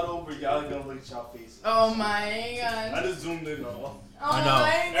the bottle over, y'all gonna look at y'all faces. Oh, my I God. just zoomed in though. Oh, I know. my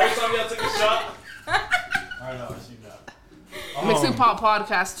God. Every time y'all take a shot. I know, she not. Mixing Pod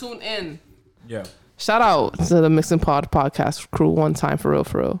podcast. Tune in. Yeah. Shout out to the Mixing Pod podcast crew one time for real,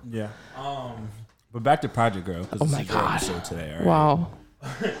 for real. Yeah. But back to Project Girl. 'cause Oh this my is your God. episode today. All right. Wow.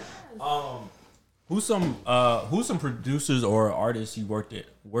 Who's some producers or artists you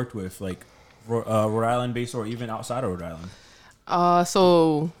worked with, like Rhode Island based or even outside of Rhode Island?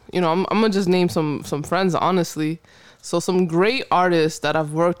 So I'm gonna just name some friends, honestly. So some great artists that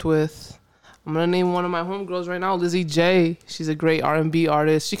I've worked with. I'm gonna name one of my homegirls right now, Lizzie J. She's a great R&B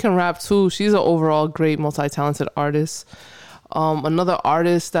artist. She can rap too. She's an overall great, multi-talented artist. Another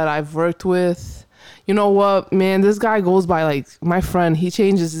artist that I've worked with. You know what, man? This guy goes by like my friend. He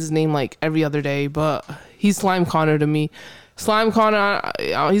changes his name like every other day, but he's Slime Connor to me. Slime Connor,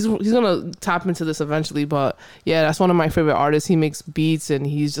 he's gonna tap into this eventually, but yeah, that's one of my favorite artists. He makes beats, and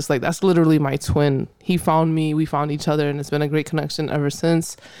he's just like, that's literally my twin. He found me, we found each other, and it's been a great connection ever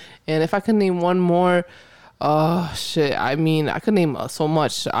since. And if I could name one more, shit, I mean, I could name so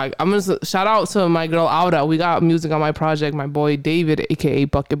much. I'm gonna shout out to my girl Auda. We got music on my project. My boy David, aka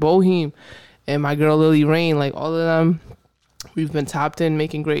Bucket Bohem, and my girl Lily Rain. Like all of them, we've been tapped in,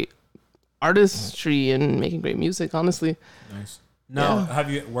 making great artistry and making great music, honestly. Nice. Now,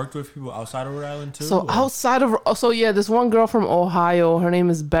 have you worked with people outside of Rhode Island too? So this one girl from Ohio, her name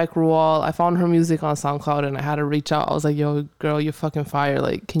is Beck Rual. I found her music on SoundCloud and I had to reach out. I was like, yo, girl, you're fucking fire.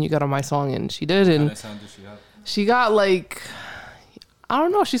 Like, can you get on my song? And she did. And she got like, I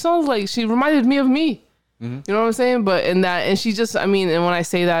don't know. She sounds like, she reminded me of me. Mm-hmm. You know what I'm saying? But in that, and she just, I mean, and when I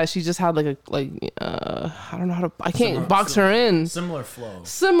say that, she just had I don't know how to, I can't box her in.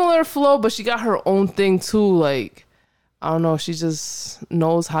 Similar flow, but she got her own thing too. Like, I don't know. She just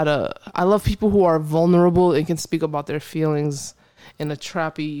knows how to. I love people who are vulnerable and can speak about their feelings in a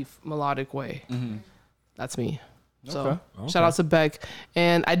trappy, melodic way. Mm-hmm. That's me. So shout out to Beck.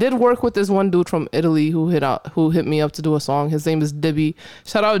 And I did work with this one dude from Italy who hit me up to do a song. His name is Dibby.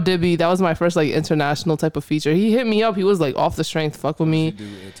 Shout out Dibby. That was my first like international type of feature. He hit me up. He was like off the strength, fuck with me. Do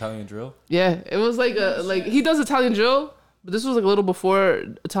Italian drill? Yeah, it was like he does Italian drill, but this was like a little before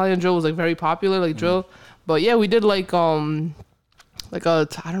Italian drill was like very popular, like drill. But yeah, we did like I don't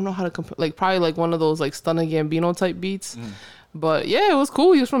know how to compare, like probably like one of those like Stunna Gambino type beats. But yeah, it was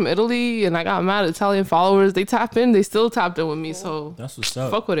cool. He was from Italy, and I got mad Italian followers. They tapped in. They still tapped in with me. So that's what's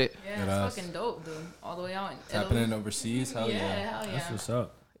up. Fuck with it. Yeah, it's fucking dope, dude. All the way out. Tapping in overseas. Hell yeah. Hell yeah. That's what's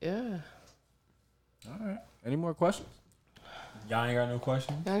up. Yeah. All right. Any more questions? Y'all ain't got no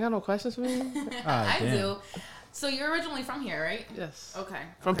questions? Y'all ain't got no questions for me? I do. So you're originally from here, right? Yes. Okay.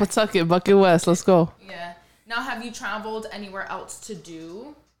 From Pawtucket, Bucket West. Let's go. Yeah. Now, have you traveled anywhere else to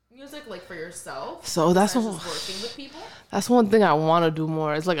do music, like for yourself? So that's just working with people. That's one thing I want to do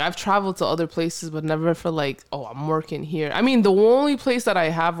more. It's like I've traveled to other places, but never for like, oh, I'm working here. I mean, the only place that I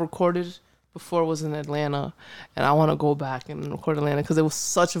have recorded before was in Atlanta, and I want to go back and record Atlanta because it was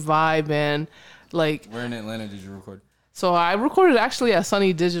such a vibe. And like, where in Atlanta did you record? So I recorded actually at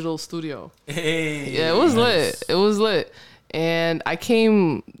Sunny Digital Studio. Hey, yeah, it was lit. It was lit. And I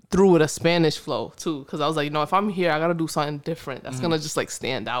came through with a Spanish flow too, because I was like, if I'm here, I gotta do something different. That's gonna just like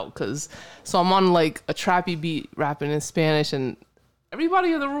stand out. So I'm on like a trappy beat rapping in Spanish, and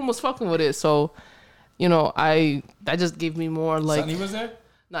everybody in the room was fucking with it. So, that just gave me more like. Sonny was there?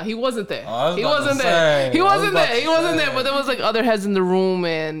 No, he wasn't there. Oh, he wasn't there. He wasn't there. But there was like other heads in the room,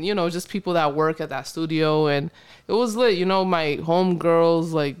 and just people that work at that studio, and it was lit. My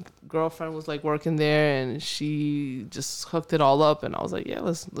homegirl's like girlfriend was like working there, and she just hooked it all up, and I was like, yeah,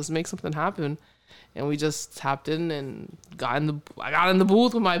 let's make something happen. And we just tapped in and I got in the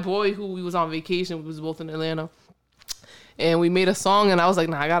booth with my boy who we was on vacation. We was both in Atlanta. And we made a song, and I was like,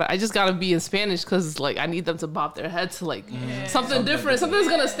 nah, I just gotta be in Spanish because like I need them to bop their head to like something different. Something's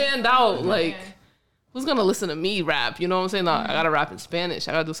gonna stand out. Like, who's gonna listen to me rap? You know what I'm saying? No, I gotta rap in Spanish.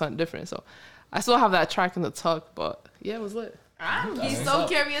 I gotta do something different. So I still have that track in the tuck, but yeah, it was lit. I'm so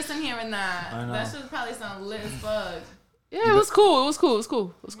curious in hearing that. That should probably sound lit as fuck. Yeah, it was cool. It was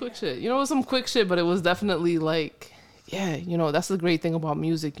quick shit. It was some quick shit, but it was definitely like, yeah, that's the great thing about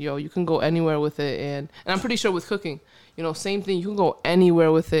music, yo. You can go anywhere with it, and I'm pretty sure with cooking, same thing. You can go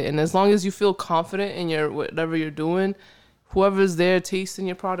anywhere with it, and as long as you feel confident in your whatever you're doing, whoever's there tasting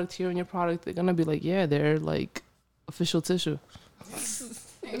your product, hearing your product, they're gonna be like, yeah, they're like official tissue.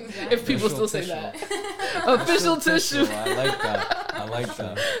 Exactly. If people still say that. Official tissue. I like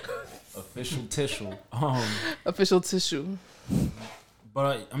that. Official tissue. Official tissue.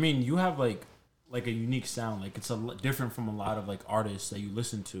 But I mean, you have like a unique sound. Like it's different from a lot of like artists that you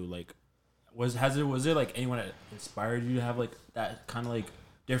listen to. Like, was there like anyone that inspired you to have like that kind of like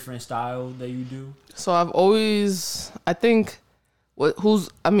different style that you do? So I've always, I think,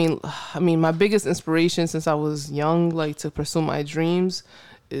 my biggest inspiration since I was young, like to pursue my dreams,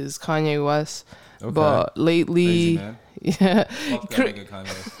 is Kanye West. Okay. But lately, crazy, yeah,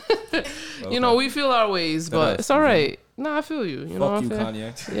 we feel our ways, but it's all right. Nah, I feel you. You know Fuck what you, I'm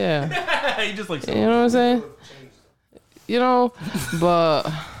saying? Kanye. Yeah. He just like You know what I'm saying? You know, but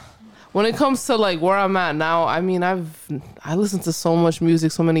when it comes to like where I'm at now, I mean, I listen to so much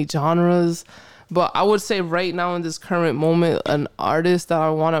music, so many genres. But I would say right now in this current moment, an artist that I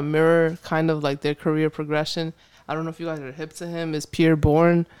want to mirror kind of like their career progression. I don't know if you guys are hip to him. Is Pierre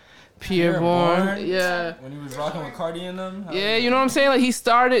Bourne. Pierre Bourne, yeah. When he was rocking with Cardi and them. Yeah, you know what I'm saying? Like he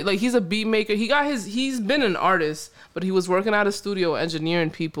started, like he's a beat maker. He's been an artist, but he was working at a studio engineering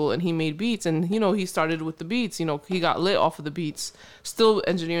people, and he made beats. And you know, he started with the beats. You know, he got lit off of the beats, still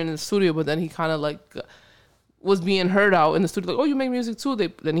engineering in the studio. But then he kind of like was being heard out in the studio, like, oh, you make music too.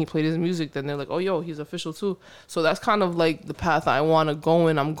 Then he played his music. Then they're like, oh, yo, he's official too. So that's kind of like the path I want to go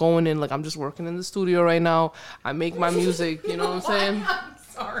in. I'm going in, like I'm just working in the studio right now. I make my music. You know what I'm saying? I'm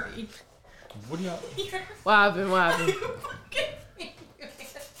sorry. what do y'all? What happened? What happened?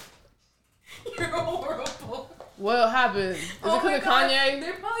 You're horrible. What happened? Is it because of Kanye?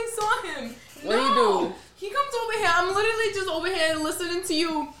 They probably saw him. What'd he No. do? He comes over here. I'm literally just over here listening to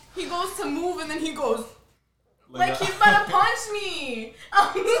you. He goes to move and then he goes like he's about to punch me.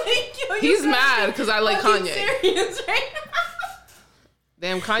 I'm like, yo, He's mad because I like Kanye. Serious right now.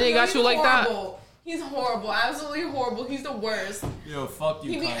 Damn, Kanye Yo, got he's you like that? horrible. He's horrible, absolutely horrible. He's the worst. Yo, fuck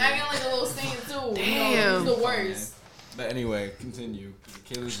you, He be Kanye. acting like a little saint too. Damn. He's the worst. But anyway, continue.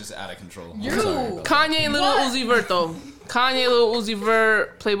 Kayla's just out of control. I'm You. sorry about that. Kanye and Lil What? Uzi Vert though. Kanye, Lil Uzi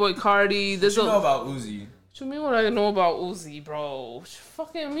Vert, Playboy Cardi. What There's you a. know about Uzi? What you mean what I know about Uzi, bro? What you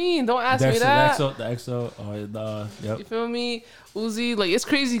fucking mean? Don't ask The me that. EXO, yep. You feel me? Uzi, like it's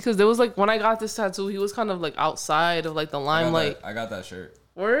crazy because there was like when I got this tattoo, he was kind of like outside of like the limelight. I got that shirt.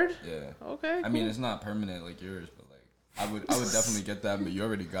 Word? Yeah. Okay. I mean, cool. it's not permanent like yours, but like I would definitely get that. But you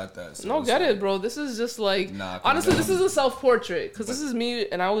already got that. So No, it's get like- it, bro. This is just like Nah, 'cause honestly, this then- is a self portrait because this is me,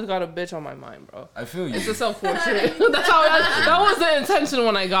 and I always got a bitch on my mind, bro. I feel you. It's a self portrait. That was the intention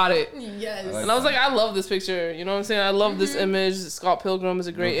when I got it. Yes. I like And I was like, I love this picture. You know what I'm saying? I love this image. Scott Pilgrim is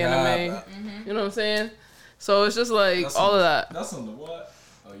a great No cap. anime. You know what I'm saying? So it's just like That's all of on- that. That's on the what?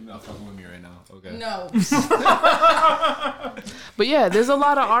 Oh, you're not fucking with me right now. Okay. No. But yeah, there's a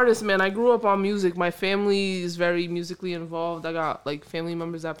lot of artists, man. I grew up on music. My family is very musically involved. I got like family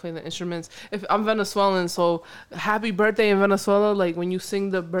members that play the instruments. If I'm Venezuelan, so happy birthday in Venezuela. Like when you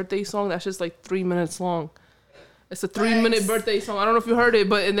sing the birthday song, that's just like 3 minutes long. It's a 3-minute birthday song. I don't know if you heard it,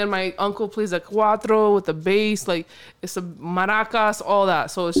 but and then my uncle plays a cuatro with the bass, like it's a maracas, all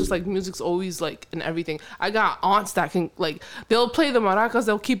that. So it's just like music's always like in everything. I got aunts that can like they'll play the maracas,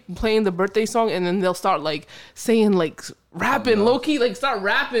 they'll keep playing the birthday song, and then they'll start like saying like rapping, low key, like start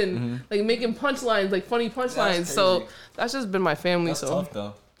rapping, like making punchlines, like funny punchlines. So crazy. that's just been my family. That's So tough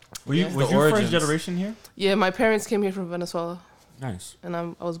though. Was you The first origins. generation here? yeah, my parents came here from Venezuela, Nice. and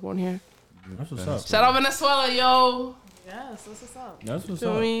I was born here. That's what's up. Shout out Venezuela, yo. Yes, that's what's up. That's what's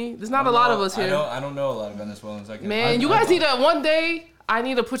Feel up. me? There's not a lot of us here. I don't know a lot of Venezuelans. Man, you guys need to one day. I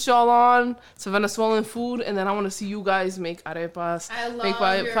need to put y'all on to Venezuelan food, and then I want to see you guys make arepas, I love make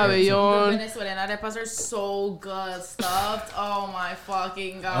your pabellon. The Venezuelan arepas are so good, stuffed. Oh my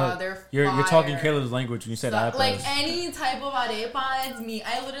fucking god, they're You're talking fire. Kayla's language when you said Stuff- arepas. Like any type of arepa, it's me.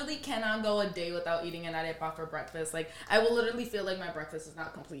 I literally cannot go a day without eating an arepa for breakfast. Like I will literally feel like my breakfast is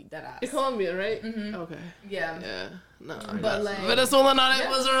not complete. Dead You're ass. Colombian, right? Okay. Yeah. Yeah. No. But like Venezuelan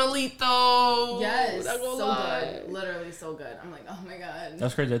arepas are elite, though. yes, Not gonna so lie. good. Literally so good. I'm like, oh my god.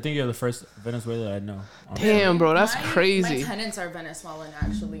 That's crazy. I think you're the first Venezuelan I know. Damn, bro, that's My crazy. tenants are Venezuelan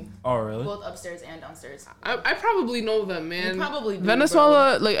actually, Oh, really? both upstairs and downstairs. I probably know them, man. You probably do,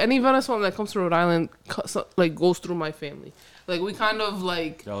 Venezuela, like any Venezuelan that comes to Rhode Island, like goes through my family. Like we kind of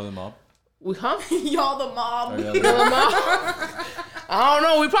like Y'all them up. we huh? Y'all the mob. I don't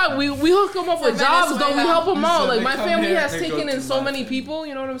know. We probably we hook them up with jobs though. We Venezuela. help them out. So Like they my come family here, has they go taken in through so my many family. people.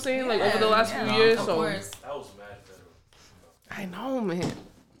 You know what I'm saying? Like over the last few Yeah, years. of So course. That was mad federal. I know, man.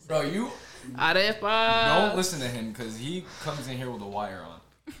 Bro, you Arepa. don't listen to him because he comes in here with a wire on.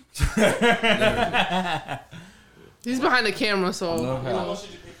 He's behind the camera, so No you cap. know.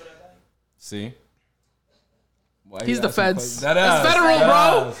 Should you pay for that bag? See? Why He's you the asking feds. questions? That's ass, federal, that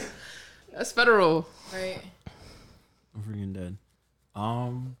bro. ass. That's federal. Right. I'm freaking dead.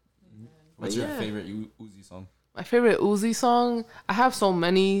 What's Yeah. your favorite Uzi song? My favorite Uzi song. I have so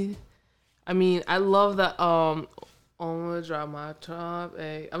many. I mean, I love that. I'm gonna drop my top.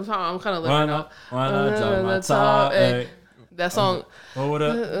 Ay. I'm kind of living out. Why not drop my top? Ay. That song. Hold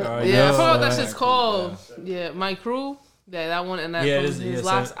up. Yeah, I forgot what that shit's called. Yeah, My Crew. Yeah, that one and that Yeah, it was is, his yeah,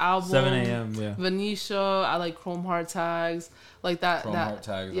 last album. 7 a.m. Yeah. Venetia. I like Chrome Heart Tags. Like that. Chrome that Heart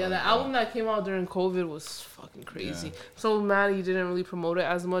Tags, yeah, I the like album that came out during COVID was fucking crazy. Yeah. So mad he didn't really promote it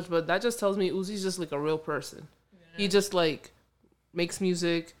as much, but that just tells me Uzi's just like a real person. He just like makes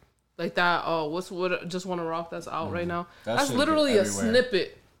music like that. Oh, what Just Wanna Rock that's out right now. That That's shit literally get a everywhere.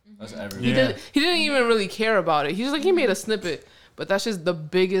 snippet. That's everywhere. He didn't even really care about it. He's just like he made a snippet, but that's just the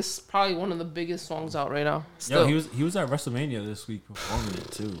biggest, probably one of the biggest songs out right now. Still. Yo, he was at WrestleMania this week performing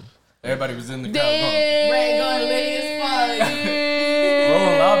it too. Everybody was in the crowd. Damn. Ray going litty as fuck.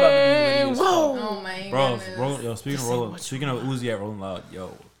 Rolling Loud about to be litty as fuck. Oh my Bro, goodness. speaking of Uzi at Rolling Loud, yo, Oh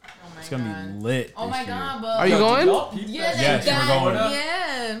my it's gonna God. be lit. Oh this my year. God, but Are you going? Yeah, Yes, we're going.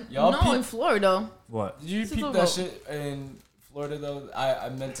 Yeah. Y'all No, peep- in Florida. What? Did you This is peep a that vote. shit in Florida though? I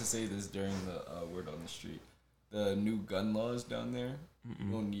meant to say this during the word on the street. The new gun laws down there.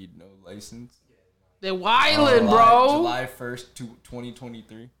 You don't need no license. They're wildin', bro. July 1st to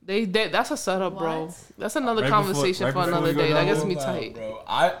 2023. They that's a setup, bro. What? That's another Right before- conversation right for before another we go day. That down gets low? me Wow, tight. bro.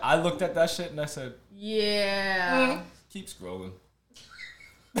 I looked at that shit and I said, Yeah. keep scrolling.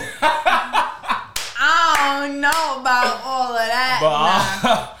 I don't know about all of that.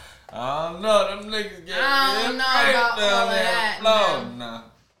 But I don't know. Them niggas get I don't know right about down all of there in that, Florida, nah.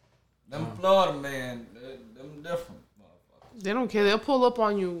 Them Florida man, them different motherfuckers. They don't care. They'll pull up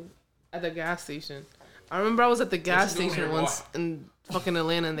on you at the gas station. I remember I was at the gas you doing station here, once in fucking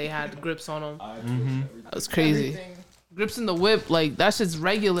Atlanta and they had grips on them. I That was crazy. Everything. Grips in the whip, like that shit's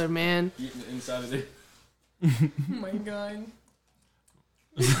regular, man. eating the inside of it. Oh my God.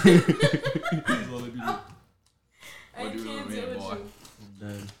 That's all they be doing. I What do you can't do, deal man, with boy?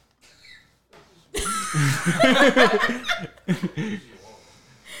 you.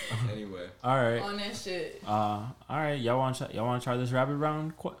 Anyway, All right. On that shit. All right. Y'all want to try this rapid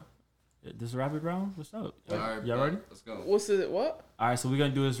round? This rapid round? What's up? Y'all ready? Let's go. What's it? What? All right. So we're gonna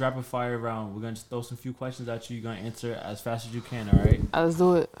do this rapid fire round. We're gonna just throw some few questions at you. You're gonna answer as fast as you can. All right. Let's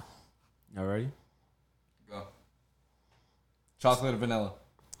do it. Y'all ready? Go. Chocolate or vanilla?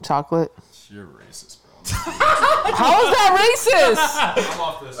 Chocolate. You're racist, bro. How is that racist? I'm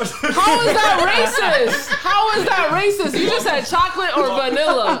off this. How is that racist? How is that racist? You just said chocolate or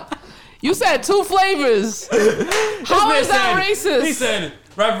vanilla. You said two flavors. How is that He racist? said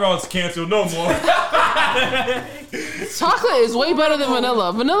rapid round's canceled. No more. Chocolate is way better than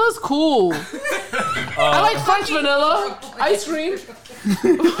vanilla. Vanilla's cool. I like French vanilla ice cream.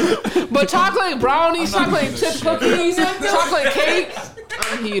 But chocolate brownies, chocolate chip cookies, chocolate cake.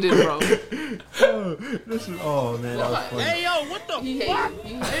 I'm heated, bro. Oh man, that was funny. Hey yo, what the He fuck?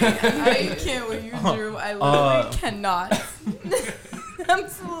 I can't with you, Drew. I literally cannot.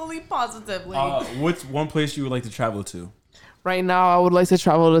 Absolutely positively. What's one place you would like to travel to? Right now, I would like to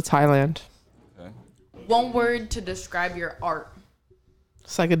travel to Thailand. Okay. One word to describe your art.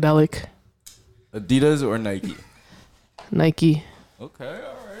 Psychedelic. Adidas or Nike? Nike. Okay, all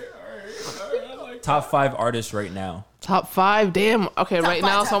right. I like Top 5 artists right now. Top 5. Damn. Okay, right five,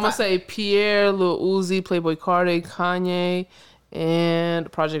 now, top so I'm gonna five. say Pierre, Lil Uzi, Playboy Cardi, Kanye,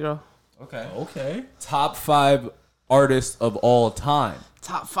 and Project Girl. Okay. Okay. Top 5 artists of all time.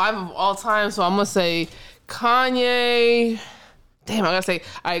 Top 5 of all time. So I'm gonna say Kanye. Damn, I gotta say,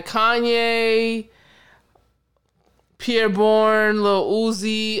 all right, Kanye, Pierre Bourne, Lil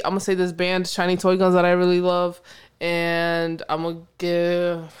Uzi. I'm gonna say this band, Shiny Toy Guns, that I really love, and I'm gonna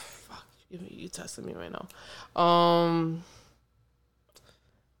give. Fuck, you testing me right now.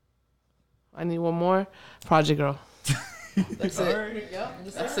 I need one more. Project Girl. That's it. Yep.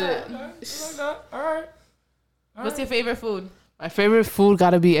 That's it. All right. What's your favorite food? My favorite food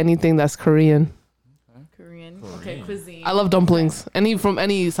gotta be anything that's Korean. Korean. Okay, cuisine. I love dumplings. From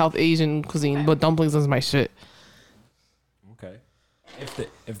any South Asian cuisine, but dumplings is my shit. Okay.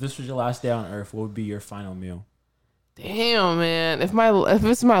 If this was your last day on Earth, what would be your final meal? Damn, man. If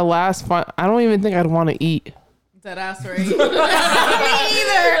it's my last I don't even think I'd want to eat. That ass right. Me either.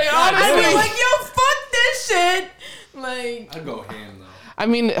 I'd be like, yo, fuck this shit. Like, I'd go ham though. I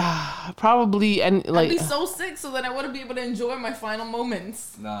mean, probably and I'd like be so sick so that I wouldn't be able to enjoy my final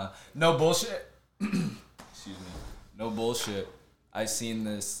moments. Nah, no bullshit. Excuse me. No bullshit. I seen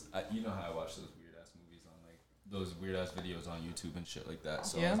this. You know how I watch those weird ass movies on like those weird ass videos on YouTube and shit like that.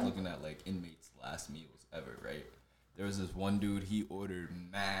 So I was Yeah. looking at like inmates' last meals ever, right? There was this one dude. He ordered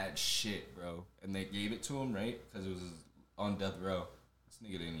mad shit, bro, and they gave it to him, right? Because it was on death row. This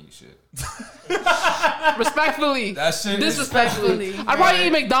nigga didn't eat shit. respectfully, That shit. disrespectfully. Respectfully. I'd probably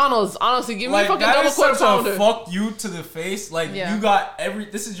eat McDonald's. Honestly, give me a Like, fucking that double is quarter such pounder. a fuck you to the face. Like, Yeah. you got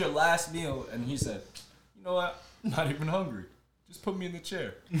this is your last meal. And he said, you know what? I'm not even hungry. Just put me in the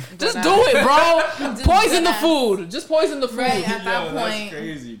chair. Just do it, bro. Just Poison the deadass. food. Just poison the food. Right, at that Yo, that's point.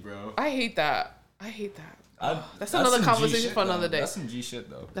 crazy, bro. I hate that. That's some another G conversation shit, for another though. day. That's some G shit,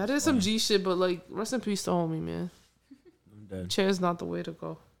 though. That is some G shit, but like, rest in peace to homie, man. I'm dead. Chair's not the way to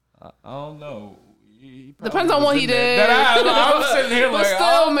go. I don't know. He probably Depends on was what in he there. did. I'm sitting here But like, still,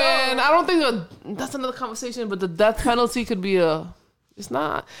 oh, man, I don't think that's another conversation. But the death penalty could be it's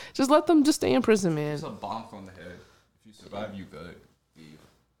not. Just let them just stay in prison, man. It's a bonk on the head. If you survive, you good. Leave.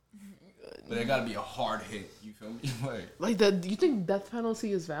 But it gotta be a hard hit. You feel me? Do you think death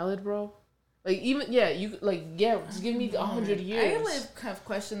penalty is valid, bro? Like even just give me 100 years. I have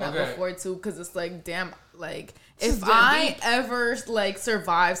questioned that Okay. before too, because it's like, damn, like This is if getting I deep. ever like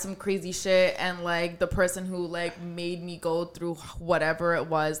survive some crazy shit and like the person who like made me go through whatever it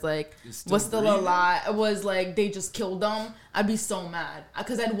was like Is still was still breathing? alive, was like they just killed them, I'd be so mad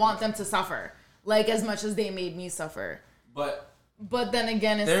because I'd want them to suffer like as much as they made me suffer. But But then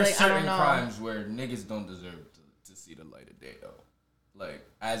again, it's there's like I don't certain know. crimes where niggas don't deserve to see the light of day, though. Like,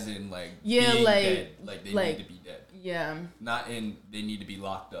 as in, like, Yeah, being like- dead. Like, they like- need to be dead. Yeah, Not in, they need to be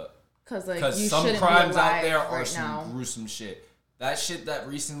locked up. because like Because you some shouldn't crimes be out alive there are right some now. gruesome shit. That shit that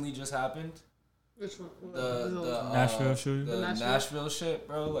recently just happened, Which one? the Nashville shooting? the Nashville shit,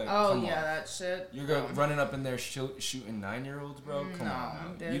 bro. Like, Oh come yeah, on. that shit. You're running up in there shooting 9-year-olds, bro. Come No,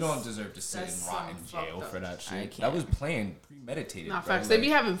 on, there's- you don't deserve to sit that's and rot in some jail fucked for up that shit. I shit. can't. That was planned, premeditated. Nah, bro. facts. They Like, be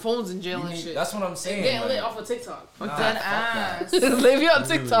having phones in jail you and need- shit. That's what I'm saying. Getting like, lit off of TikTok. nah, Dead fuck ass. that. Live you on You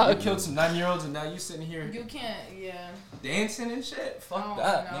TikTok. killed some 9-year-olds and now you sitting here You can't. Yeah. dancing and shit. Fuck Oh,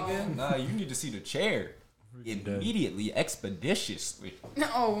 that, no. nigga. Nah, you need to see the chair immediately, expeditiously.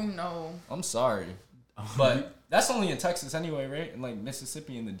 Oh no. I'm sorry, but that's only in Texas anyway, right? And like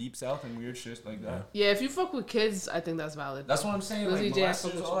Mississippi in the deep south and weird shit like that. Yeah, if you fuck with kids, I think that's valid. That's what I'm saying. Like Lizzie J, I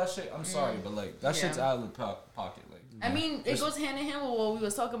fuck molesters, with all that shit. I'm sorry, but like that Yeah. shit's out of the pocket. Like, I mean, it goes hand in hand with what we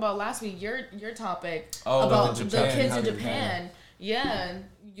was talking about last week. Your topic Oh, about the the Japan, kids how in they- Japan. Yeah,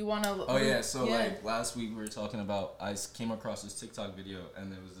 you wanna? oh yeah, so like last week we were talking about. I came across this TikTok video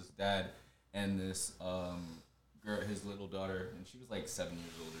and there was this dad and this girl, his little daughter, and she was like 7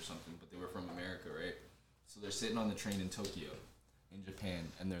 years old or something, but they were from America, right? So they're sitting on the train in Tokyo, in Japan,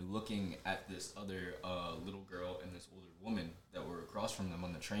 and they're looking at this other little girl and this older woman that were across from them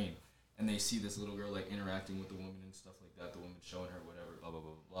on the train, and they see this little girl like interacting with the woman and stuff like that. The woman showing her whatever, blah blah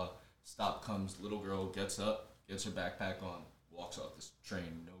blah blah blah. Stop comes, little girl gets up, gets her backpack on, walks off this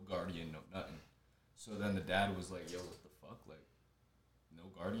train, no guardian, no nothing. So then the dad was like, "Yo, what the fuck? Like, no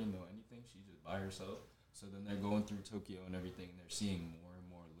guardian, no anything. She's just by herself." So then they're going through Tokyo and everything, and they're seeing more and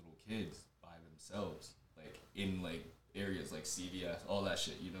more little kids by themselves, like in like areas like CVS, all that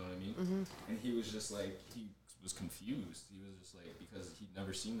shit. You know what I mean? Mm-hmm. And he was just like, he was confused. He was just like, because he'd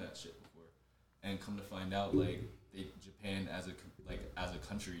never seen that shit before, and come to find out, like Japan as a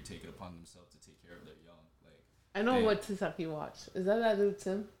country take it upon themselves to take care of their young. Like, I know they- what TikTok you watch. Is that dude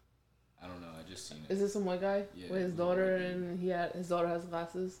Tim? I don't know. I just seen it. Is this some white guy Yeah, with his it's a daughter white dude. and his daughter has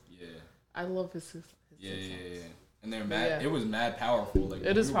glasses? Yeah. I love his Yeah. TikToks. And they're mad. Yeah. It was mad powerful. Like, It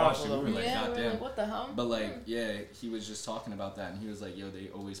when is we watched powerful, it, we were though. like, yeah, God we're damn. like, what the hell? But like, yeah, he was just talking about that, and he was like, "Yo, they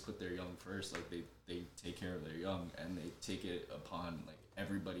always put their young first. Like, they take care of their young, and they take it upon like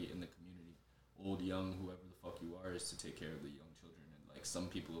everybody in the community, old, young, whoever the fuck you are, is to take care of the young children. And like some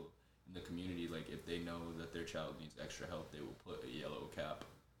people in the community, like if they know that their child needs extra help, they will put a yellow cap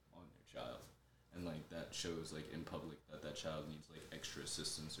on their child, and like that shows like in public that child needs like extra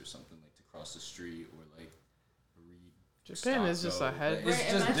assistance or something, like to cross the street or like read." Japan is just ahead. Like, it's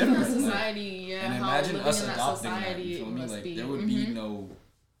Right, just imagine different. the like, society, yeah, and how imagine living us in that adopting that. society You feel me? must Like be. there would be no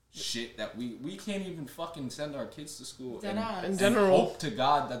shit that we can't even fucking send our kids to school Dead ass. In and general. hope to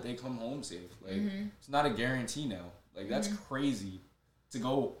God that they come home safe. Like it's not a guarantee now. Like that's crazy to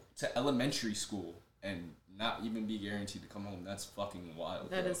go to elementary school and not even be guaranteed to come home. That's fucking wild.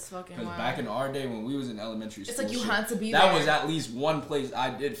 That bro. is fucking Because wild. back in our day when we was in elementary school, It's like you shit, had to be that there. was at least one place I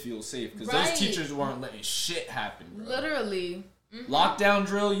did feel safe because Right. those teachers weren't letting shit happen. Bro. Literally. Lockdown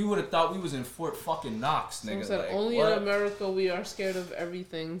drill, you would have thought we was in Fort fucking Knox, Someone nigga. said, Like, only what? in America we are scared of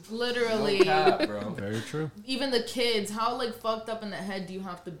everything. Literally. No cap, bro. Very true. Even the kids, how like fucked up in the head do you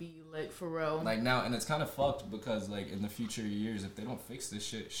have to be, like, for real? Like now, and it's kind of fucked because like in the future years, if they don't fix this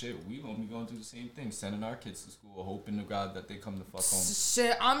shit, we gonna be going through the same thing, sending our kids to school, hoping to God that they come the fuck home.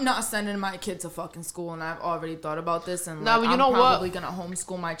 Shit, I'm not sending my kid to fucking school, and I've already thought about this. And Nah, like, but you I'm know what? probably gonna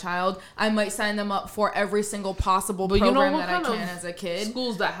homeschool my child. I might sign them up for every single possible But you know program what that I kind can of as a kid.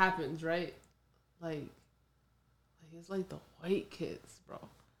 Schools that happens, right? Like it's like the white kids, bro.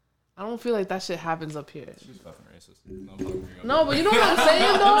 I don't feel like that shit happens up here. She's fucking racist. No, I'm fucking real. No, but you know what I'm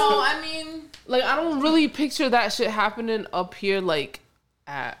saying though? No, I mean, Like I don't really picture that shit happening up here like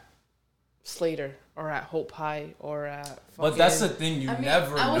at Slater or at Hope High or at fucking... But that's the thing, I was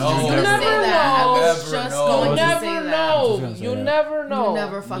know. just You gonna never say that. I was Never just know. going You to never say know. that. You never know. You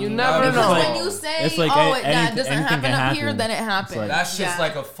never fucking You know. never Because know. when you say, It's like that anything doesn't can happen up here, happen. then it happens. like- That's just Yeah.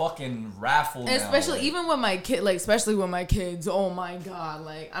 like a fucking raffle now. Especially even with my kid, like especially with my kids. Oh my god,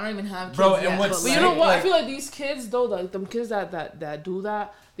 like I don't even have kids Bro, yet. and what's but, But like, you know what? I like- feel like these kids though, like them kids that do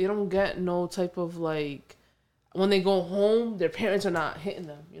that, they don't get no type of like when they go home, their parents are not hitting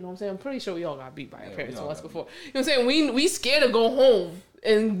them. You know what I'm saying? I'm pretty sure we all got beat by our parents we all once got before. You know what I'm saying? We scared to go home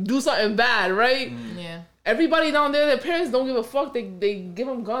and do something bad, right? yeah. Everybody down there, their parents don't give a fuck. They give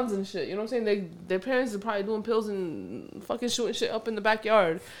them guns and shit. You know what I'm saying? Their parents are probably doing pills and fucking shooting shit up in the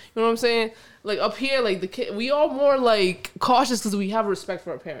backyard. You know what I'm saying? Like up here, like the kid, we all more like cautious because we have respect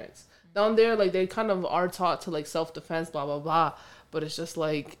for our parents. Down there, like they kind of are taught to like self-defense, blah blah blah. But it's just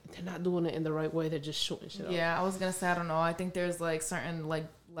like they're not doing it in the right way. They're just shooting shit up. Yeah, I was gonna say I don't know. I think there's like certain like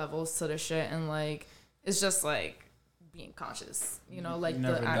levels to the shit, and like it's just like being conscious. You know, like You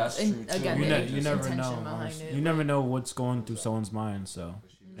never- that's true, too. again, You, the you never intention know. behind it. You never know what's going through someone's mind, so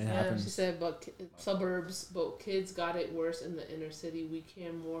it She happens. said, but suburbs, but kids got it worse in the inner city. We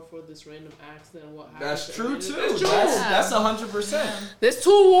care more for this random acts than what happened. That's true too. That's true. That's 100%. There's 2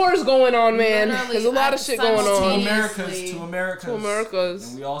 wars going on, man. Literally, There's a lot of shit going Two on. simultaneously. Americas. To Americas.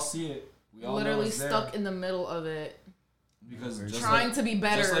 And we all see it. We all know Literally it's there. stuck in the middle of it, Because just trying like, to be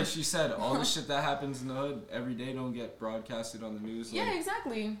better. Just like she said, all the shit that happens in the hood every day don't get broadcasted on the news. yeah, Like,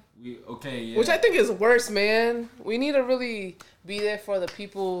 exactly. yeah. Which I think is worse, man. We need to really be there for the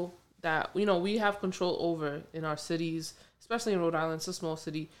people that, you know, we have control over in our cities, especially in Rhode Island. It's a small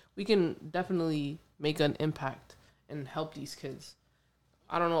city. We can definitely make an impact and help these kids.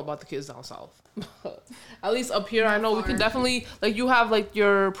 I don't know about the kids down south. At least up here, I know we can definitely, like, you have, like,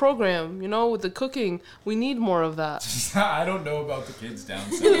 your program, you know, with the cooking. We need more of that. I don't know about the kids down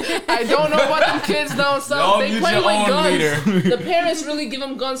south. I don't know about them kids down south. Y'all They use play your with own guns. leader. The parents really give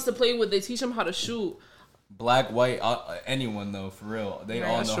them guns to play with. They teach them how to shoot. Black, white, anyone though, for real. They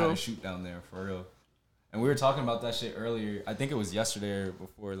all that's know how true. to shoot down there, for real. And we were talking about that shit earlier. I think it was yesterday or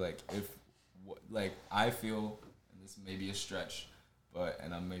before. Like, I feel, and this may be a stretch,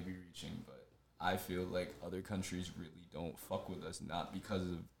 and I may be reaching, but I feel like other countries really don't fuck with us, not because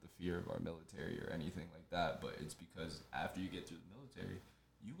of the fear of our military or anything like that, but it's because after you get through the military,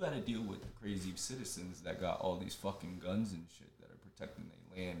 you got to deal with the crazy citizens that got all these fucking guns and shit that are protecting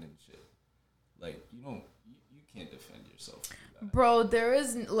their land and shit. Like, you can't defend yourself. Bro, there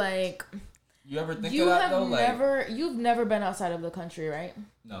is like You ever think you of that have though? you've never been outside of the country, right?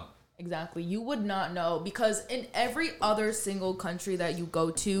 No. Exactly. You would not know because in every other single country that you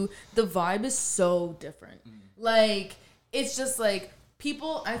go to, the vibe is so different. Like, it's just like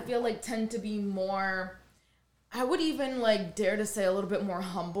people, I feel like, tend to be more, I would even like dare to say a little bit more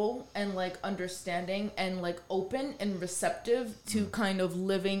humble and like understanding and like open and receptive to kind of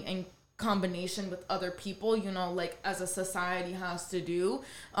living in combination with other people, you know, like as a society has to do,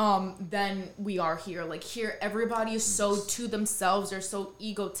 than we are here. Like here, everybody is so to themselves. They're so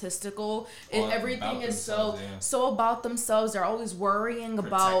egotistical, and everything is so about themselves. They're always worrying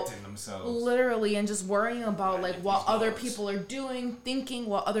about themselves. literally, and just worrying about like what other people are doing, thinking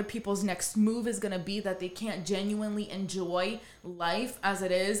what other people's next move is gonna be, that they can't genuinely enjoy life as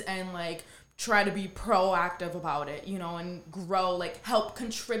it is, and like try to be proactive about it, you know, and grow, like help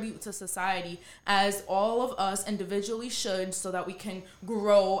contribute to society as all of us individually should, so that we can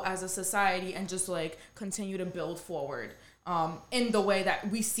grow as a society and just like continue to build forward in the way that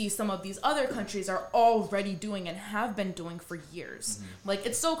we see some of these other countries are already doing and have been doing for years. Like,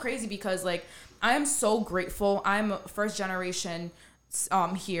 it's so crazy because like I am so grateful. I'm first generation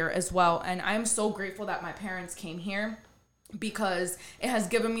here as well, and I'm so grateful that my parents came here, because it has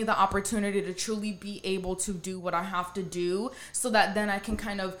given me the opportunity to truly be able to do what I have to do, so that then I can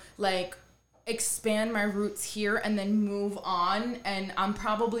kind of like expand my roots here and then move on. And I'm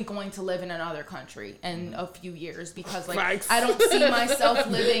probably going to live in another country in a few years, because like I don't see myself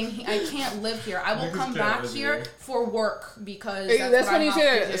living, I can't live here. I will come back here for work, because That's what when I you have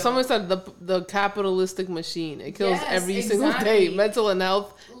say to that. do. Someone said the capitalistic machine. It kills Yes, every single exactly. day. Mental and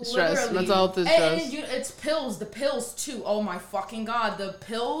health stress. Literally. Mental health is And stress. it's pills. The pills too. Oh my fucking god. The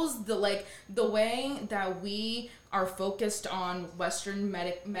pills. The way that we are focused on Western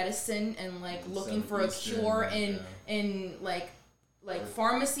medicine and like looking for a cure in like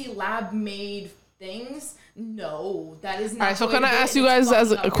pharmacy lab made things. No, that is not. All right, so the can way I to do ask it. you It's guys as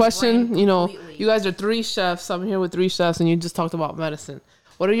fucking a up your question? brain You know, completely. you guys are 3 chefs. I'm here with 3 chefs, and you just talked about medicine.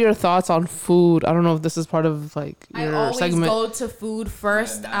 What are your thoughts on food? I don't know if this is part of like I your always segment. go to food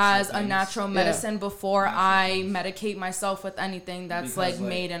first as a things. natural medicine before I medicate myself with anything that's Because, like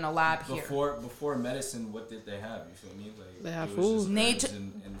made in a lab here. Before medicine, what did they have? You feel me? Like They have it was just food. Nature-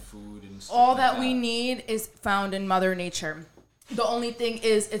 herbs and food and stuff All like that we need is found in Mother Nature. The only thing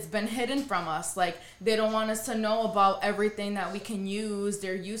is it's been hidden from us. Like they don't want us to know about everything that we can use,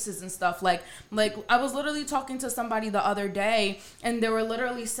 their uses and stuff. Like I was literally talking to somebody the other day and they were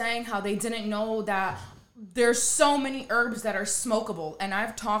literally saying how they didn't know that there's so many herbs that are smokable. And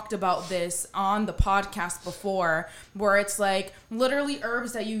I've talked about this on the podcast before, where it's like literally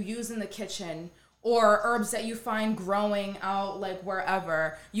herbs that you use in the kitchen or herbs that you find growing out like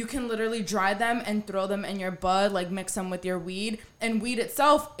wherever. You can literally dry them and throw them in your bud, like mix them with your weed. And weed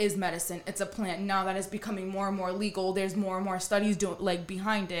itself is medicine. It's a plant. Now that it's becoming more and more legal, there's more and more studies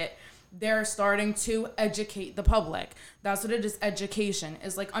behind it. They're starting to educate the public. That's what it is. Education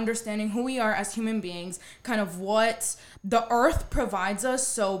is like understanding who we are as human beings, kind of what the earth provides us.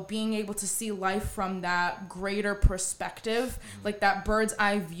 So being able to see life from that greater perspective, like that bird's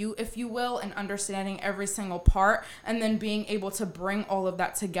eye view, if you will, and understanding every single part, and then being able to bring all of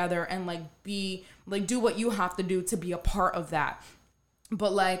that together and like be like do what you have to do to be a part of that.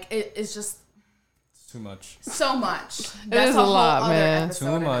 But like it's just Too much. so much. It is a lot, other man. episode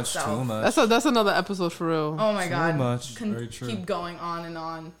Too in much. itself. Too much. That's another episode for real. Oh my god. much. Can Very true. keep going on and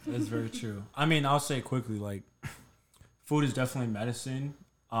on. That's very true. I mean, I'll say quickly, like, food is definitely medicine.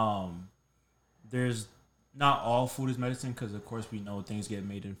 There's not all food is medicine because, of course, we know things get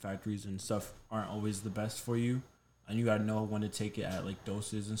made in factories and stuff aren't always the best for you, and you gotta know when to take it at like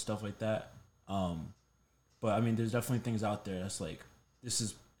doses and stuff like that. But I mean, there's definitely things out there that's like this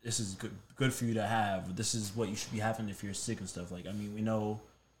is good for you to have. This is what you should be having if you're sick and stuff. Like, I mean, we know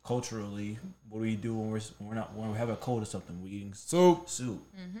culturally, what do we do when we have a cold or something? We eating soup,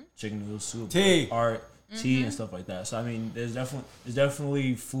 chicken noodle soup, Tea. tea and stuff like that. So I mean, there's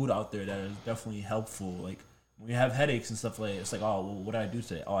definitely food out there that is definitely helpful. Like when you have headaches and stuff like that, it's like, oh, well, what did I do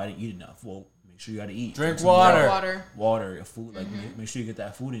today? Oh, I didn't eat enough. Well, make sure you got to eat. Drink some water. water, food. Like make sure you get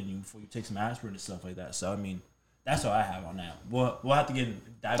that food in you before you take some aspirin and stuff like that. So I mean, that's all I have on that. We'll have to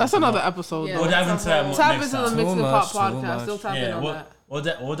dive That's into another more. episode. Yeah, though. We'll dive into that more Tap next into the time. Mix and Too Pop much, too podcast. much. Still tap in Yeah, on we'll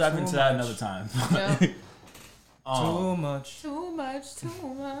that. we'll dive into that another time. Yeah. Too much. Too much.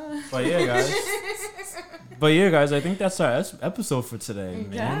 But yeah, guys, I think that's our episode for today,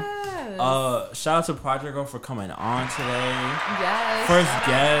 man. Yes. Shout out to Project Girl for coming on today. Yes. First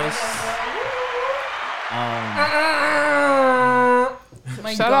guest.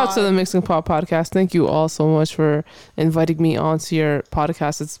 My Shout out to God. the Mix and Pop podcast. Thank you all so much for inviting me onto your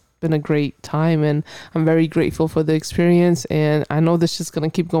podcast. It's been a great time, and I'm very grateful for the experience. And I know this is gonna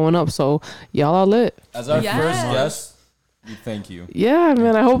keep going up. So y'all are lit. As our Yes. first guest, we thank you. Yeah,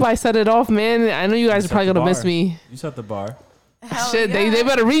 man. I hope I set it off, man. I know you guys are set probably the gonna miss bar. me. You set the bar. Hell Shit, yeah. they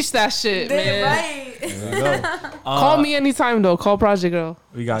better reach that shit, They man. right. There we go. Call me anytime though. Call Project Girl.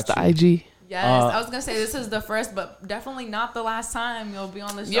 We got It's the you. IG. Yes, I was gonna say this is the first, but definitely not the last time you'll be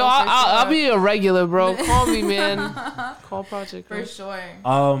on the show. Yo, for I'll sure. be a regular, bro. Call me, man. Call Project Girl. For sure.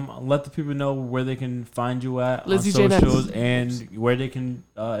 Let the people know where they can find you at Lizzie on J. socials Ness. and where they can,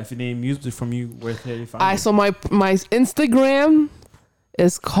 if you need music from you, where can they find Alright, you? so my Instagram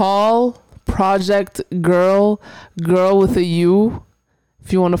is call Project Girl, girl with a U.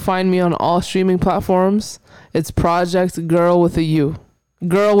 If you want to find me on all streaming platforms, it's Project Girl with a U.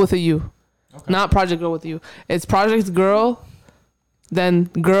 Girl with a U. Okay. Not Project Girl with a U. It's Project Girl. Then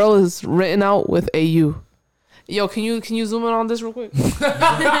girl is written out with a U. Yo, can you zoom in on this real quick?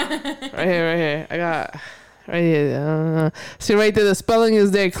 right here. I got right here. See right there, the spelling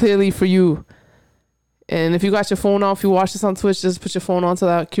is there clearly for you. And if you got your phone on, if you watch this on Twitch, just put your phone onto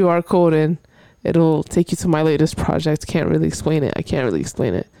that QR code and it'll take you to my latest project. I can't really explain it. There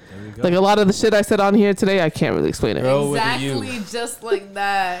we go. Like a lot of the shit I said on here today, I can't really explain it. Girl with a U. Exactly, just like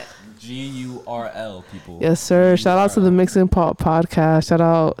that. GURL, people. Yes, sir. Shout out to the Mix and Pop podcast. Shout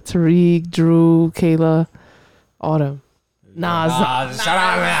out to Tariq, Drew, Kayla, Autumn, Nas. Shout out.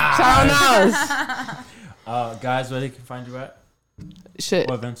 Shout out Nas. Guys, where they can find you at? Shit.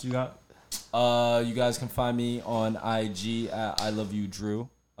 What events you got? You guys can find me on IG at I Love You Drew.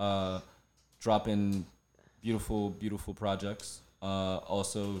 Dropping beautiful projects.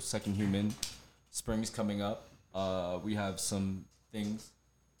 Also, Second Human. Spring's coming up. We have some things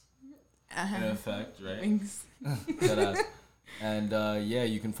in effect, right? Thanks. Deadass. And yeah,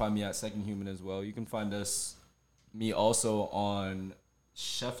 you can find me at Second Human as well. You can find me also on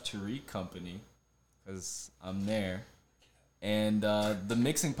Chef Tariq Company, because I'm there. And the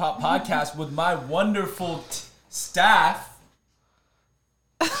Mixing Pop podcast with my wonderful staff.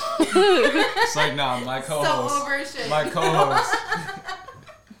 It's like, nah, my co-host. So over shit. My co-host.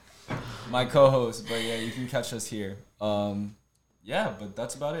 My co-host. But yeah, you can catch us here. Yeah, but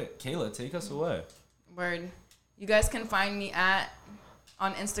that's about it. Kayla, take us away. Word. You guys can find me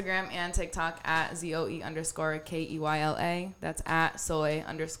on Instagram and TikTok at ZOE_KEYLA. That's at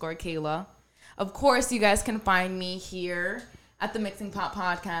Soy_Kayla. Of course, you guys can find me here at the Mixing Pot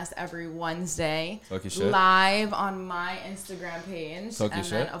Podcast every Wednesday. Talk your shit. Live on my Instagram page. Talk your and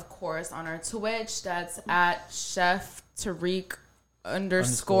then, shit. of course, on our Twitch. That's at Chef Tariq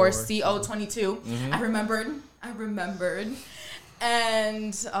 _CO22. I remembered.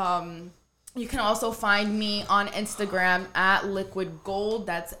 And you can also find me on Instagram at Liquid Gold.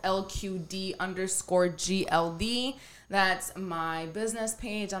 That's LQD_GLD. That's my business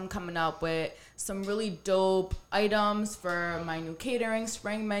page. I'm coming up with some really dope items for my new catering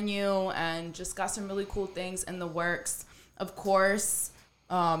spring menu and just got some really cool things in the works. Of course,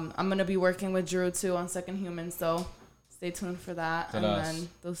 I'm going to be working with Drew too on Second Human, so stay tuned for that. And then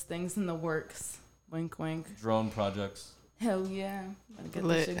those things in the works. Wink, wink. Drone projects. Hell yeah. Gotta get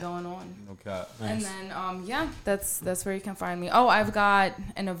this shit going on. No cap. Nice. And then, yeah, that's where you can find me. Oh, I've got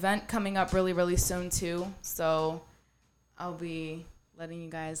an event coming up really, really soon too. So I'll be letting you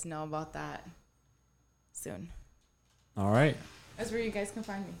guys know about that soon. All right. That's where you guys can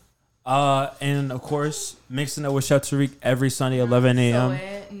find me. And of course, mixing it with Chef Tariq every Sunday, 11 a.m.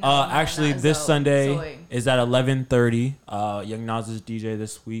 Actually, this Sunday is at 11:30. Young Nas is DJ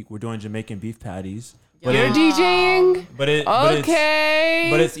this week. We're doing Jamaican beef patties. But you're DJing? But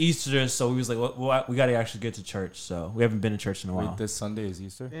it's Easter, so we was like, well, we got to actually get to church. So we haven't been to church in a while. Wait, this Sunday is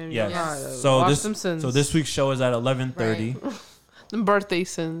Easter? Yes. So this week's show is at 11:30. Right. Them birthday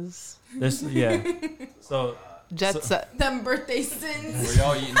sins. So Jet set. Them birthday sins. Where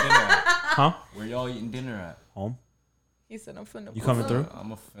y'all eating dinner at? Huh? Where y'all eating dinner at? Home. He said I'm finna. You coming through?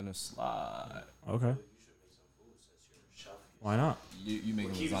 I'm finna slide. Okay. Why not? You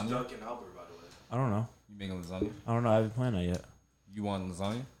making lasagna? I don't know. You making lasagna? I don't know. I haven't planned that yet. You want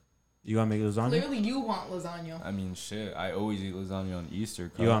lasagna? You gonna make lasagna? Clearly, you want lasagna. I mean, shit. I always eat lasagna on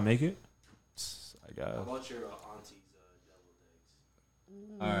Easter. You gonna make it? I guess. I want your auntie's deviled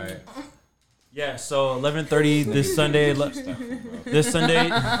eggs. All right. Yeah. So 11:30 this Sunday.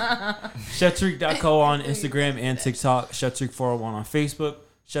 ChefTariq.co on Instagram and TikTok. ChefTariq401 on Facebook.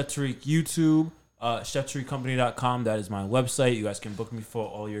 ChefTariq YouTube. ChefTariqCompany.com. That is my website. You guys can book me for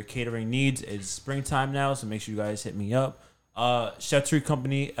all your catering needs. It's springtime now, so make sure you guys hit me up. Chef Tariq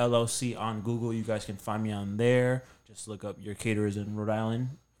Company LLC on Google. You guys can find me on there. Just look up your caterers in Rhode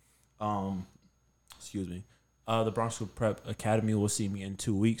Island. Excuse me. The Bronx School Prep Academy will see me in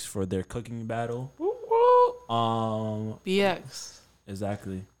 2 weeks for their cooking battle. BX.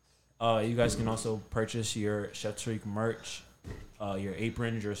 Exactly. You guys can also purchase your Chef Tariq merch. Your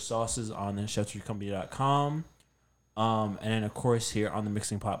aprons, your sauces on the ChefTariqCompany.com. And then, of course, here on the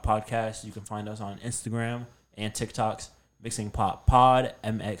Mixing Pot Podcast, you can find us on Instagram and TikToks, Mixing Pot Pod,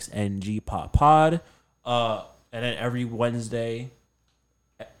 MXNG Pot Pod. And then every Wednesday,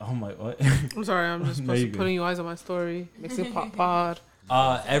 oh my, what? I'm sorry, I'm just putting you eyes on my story. Mixing Pot Pod.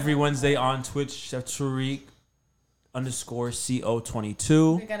 Every Wednesday on Twitch, Chef Tariq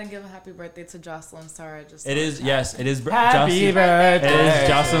 _CO22. We gotta give a happy birthday to Jocelyn. Sorry, I just. It is, yes, it is. Happy birthday. It is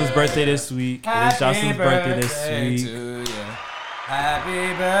Jocelyn's birthday this week. It is Jocelyn's birthday this week.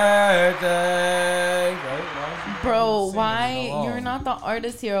 Happy birthday. Bro, why you're not the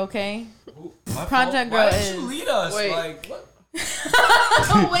artist here? Okay. Project Girl Why did is. you lead us? Wait. Like, what?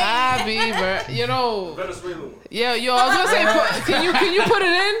 Happy birthday. You know. Yeah, yo, I was gonna say, can you put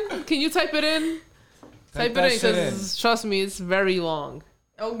it in? Can you type it in? Type it in because trust me, it's very long.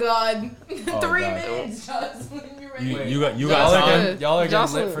 Oh God, 3 God. minutes, Jocelyn. You're ready. You got Y'all are getting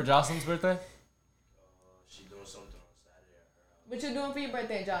Jocelyn. lit for Jocelyn's birthday? She's doing something on Saturday. What you doing for your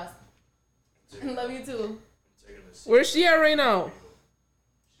birthday, Joss? Love you too. Where's she at right now?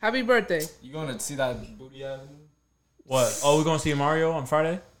 Happy birthday. You going to see that booty ass? What? Oh, we're gonna see Mario on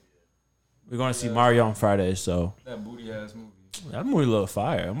Friday. We're gonna see Mario on Friday, so That booty ass movie. that movie look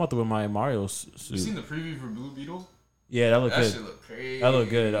fire. I'm about to wear my Mario You suit. seen the preview for Blue Beetle? Yeah, that look That good. shit look crazy. That look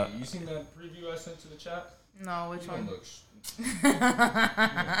good. You seen that preview I sent to the chat? No, which You don't one? look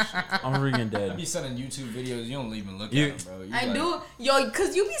I'm freaking I dead. be sending YouTube videos. You don't even look You- at them, bro. You I like- do, yo,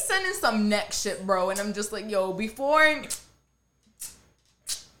 cause you be sending some neck shit, bro, and I'm just like, yo, before.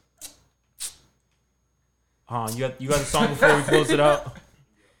 You got a song before we close it out?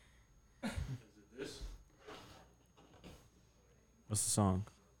 What's the song?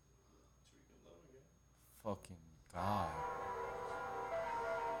 Fucking God.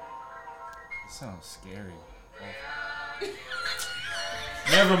 This sounds scary.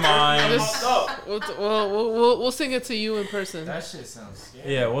 Never mind. We'll sing it to you in person. That shit sounds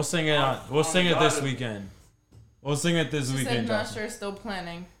scary. Yeah, we'll sing it. We'll sing it this weekend. We'll sing it this She said weekend. not Jocelyn. sure, still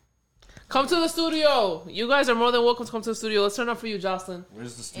planning. Come to the studio. You guys are more than welcome to come to the studio. Let's turn up for you, Jocelyn.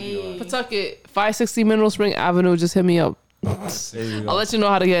 Where's the studio? Hey. Pawtucket, 560 Mineral Spring Avenue. Just hit me up. There you I'll go. let you know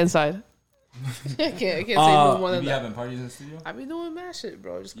how to get inside. I can't say no more You than be that. having parties in the studio? I be doing mad shit,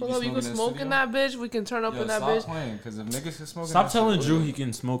 bro. Just You pull be up. You can smoking in the smoke in studio? that bitch. We can turn up Yo, in that stop bitch. playing, because if niggas can smoke in Stop that telling shit, Drew he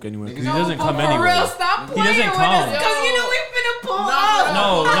can smoke anywhere because he No, doesn't come For anywhere. real, stop He playing doesn't with come. us, because you know we finna pull up.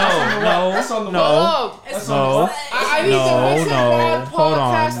 No, That's on the no, Pull no, up. It's no. I need No, the Mix and no. Rod Hold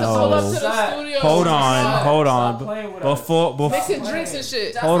on, podcast to pull up to no. the studio. Hold on, hold Stop on. playing with us. Before, Mixing drinks and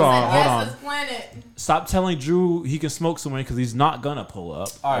shit. Justin Hold on, said, hold yes, on. let's plan it. stop telling Drew he can smoke somewhere because he's not gonna pull up.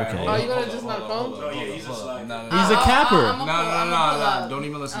 All right, Okay. hold Oh, on, you gonna hold just on, not hold come? on, hold on, No, yeah, he's hold just on. like- No, no, He's a no. capper. I'ma No, pull- no, I'ma no, pull no. up. Don't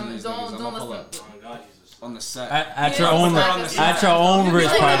even listen to these Don't niggas. I'ma pull up. listen. Oh my God, he's just. On the set. At Yeah, your own, it's not just at your own You'll be risk,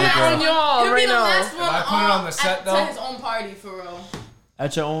 like private that girl. On y'all He'll be right the now. last one If I put it on the set, at though? his own party, for real.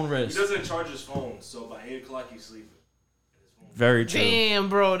 At your own He risk. doesn't charge his phone, so by 8 o'clock he's sleeping. Very true. Damn,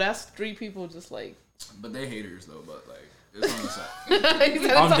 bro. That's 3 people just like. But they haters, though, but, like, it's on the set. He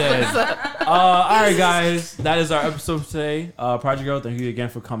said I'm it's dead. on the side. All right, guys, that is our episode today. Project Girl, thank you again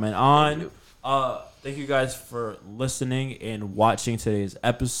for coming on. Thank you guys for listening and watching today's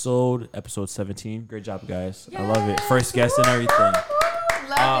episode 17. Great job, guys. I love it. First guest and everything.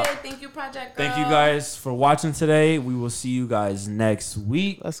 Love it. Thank you, Project Girl. Thank you guys for watching today. We will see you guys next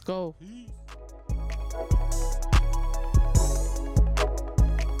week. Let's go. Peace.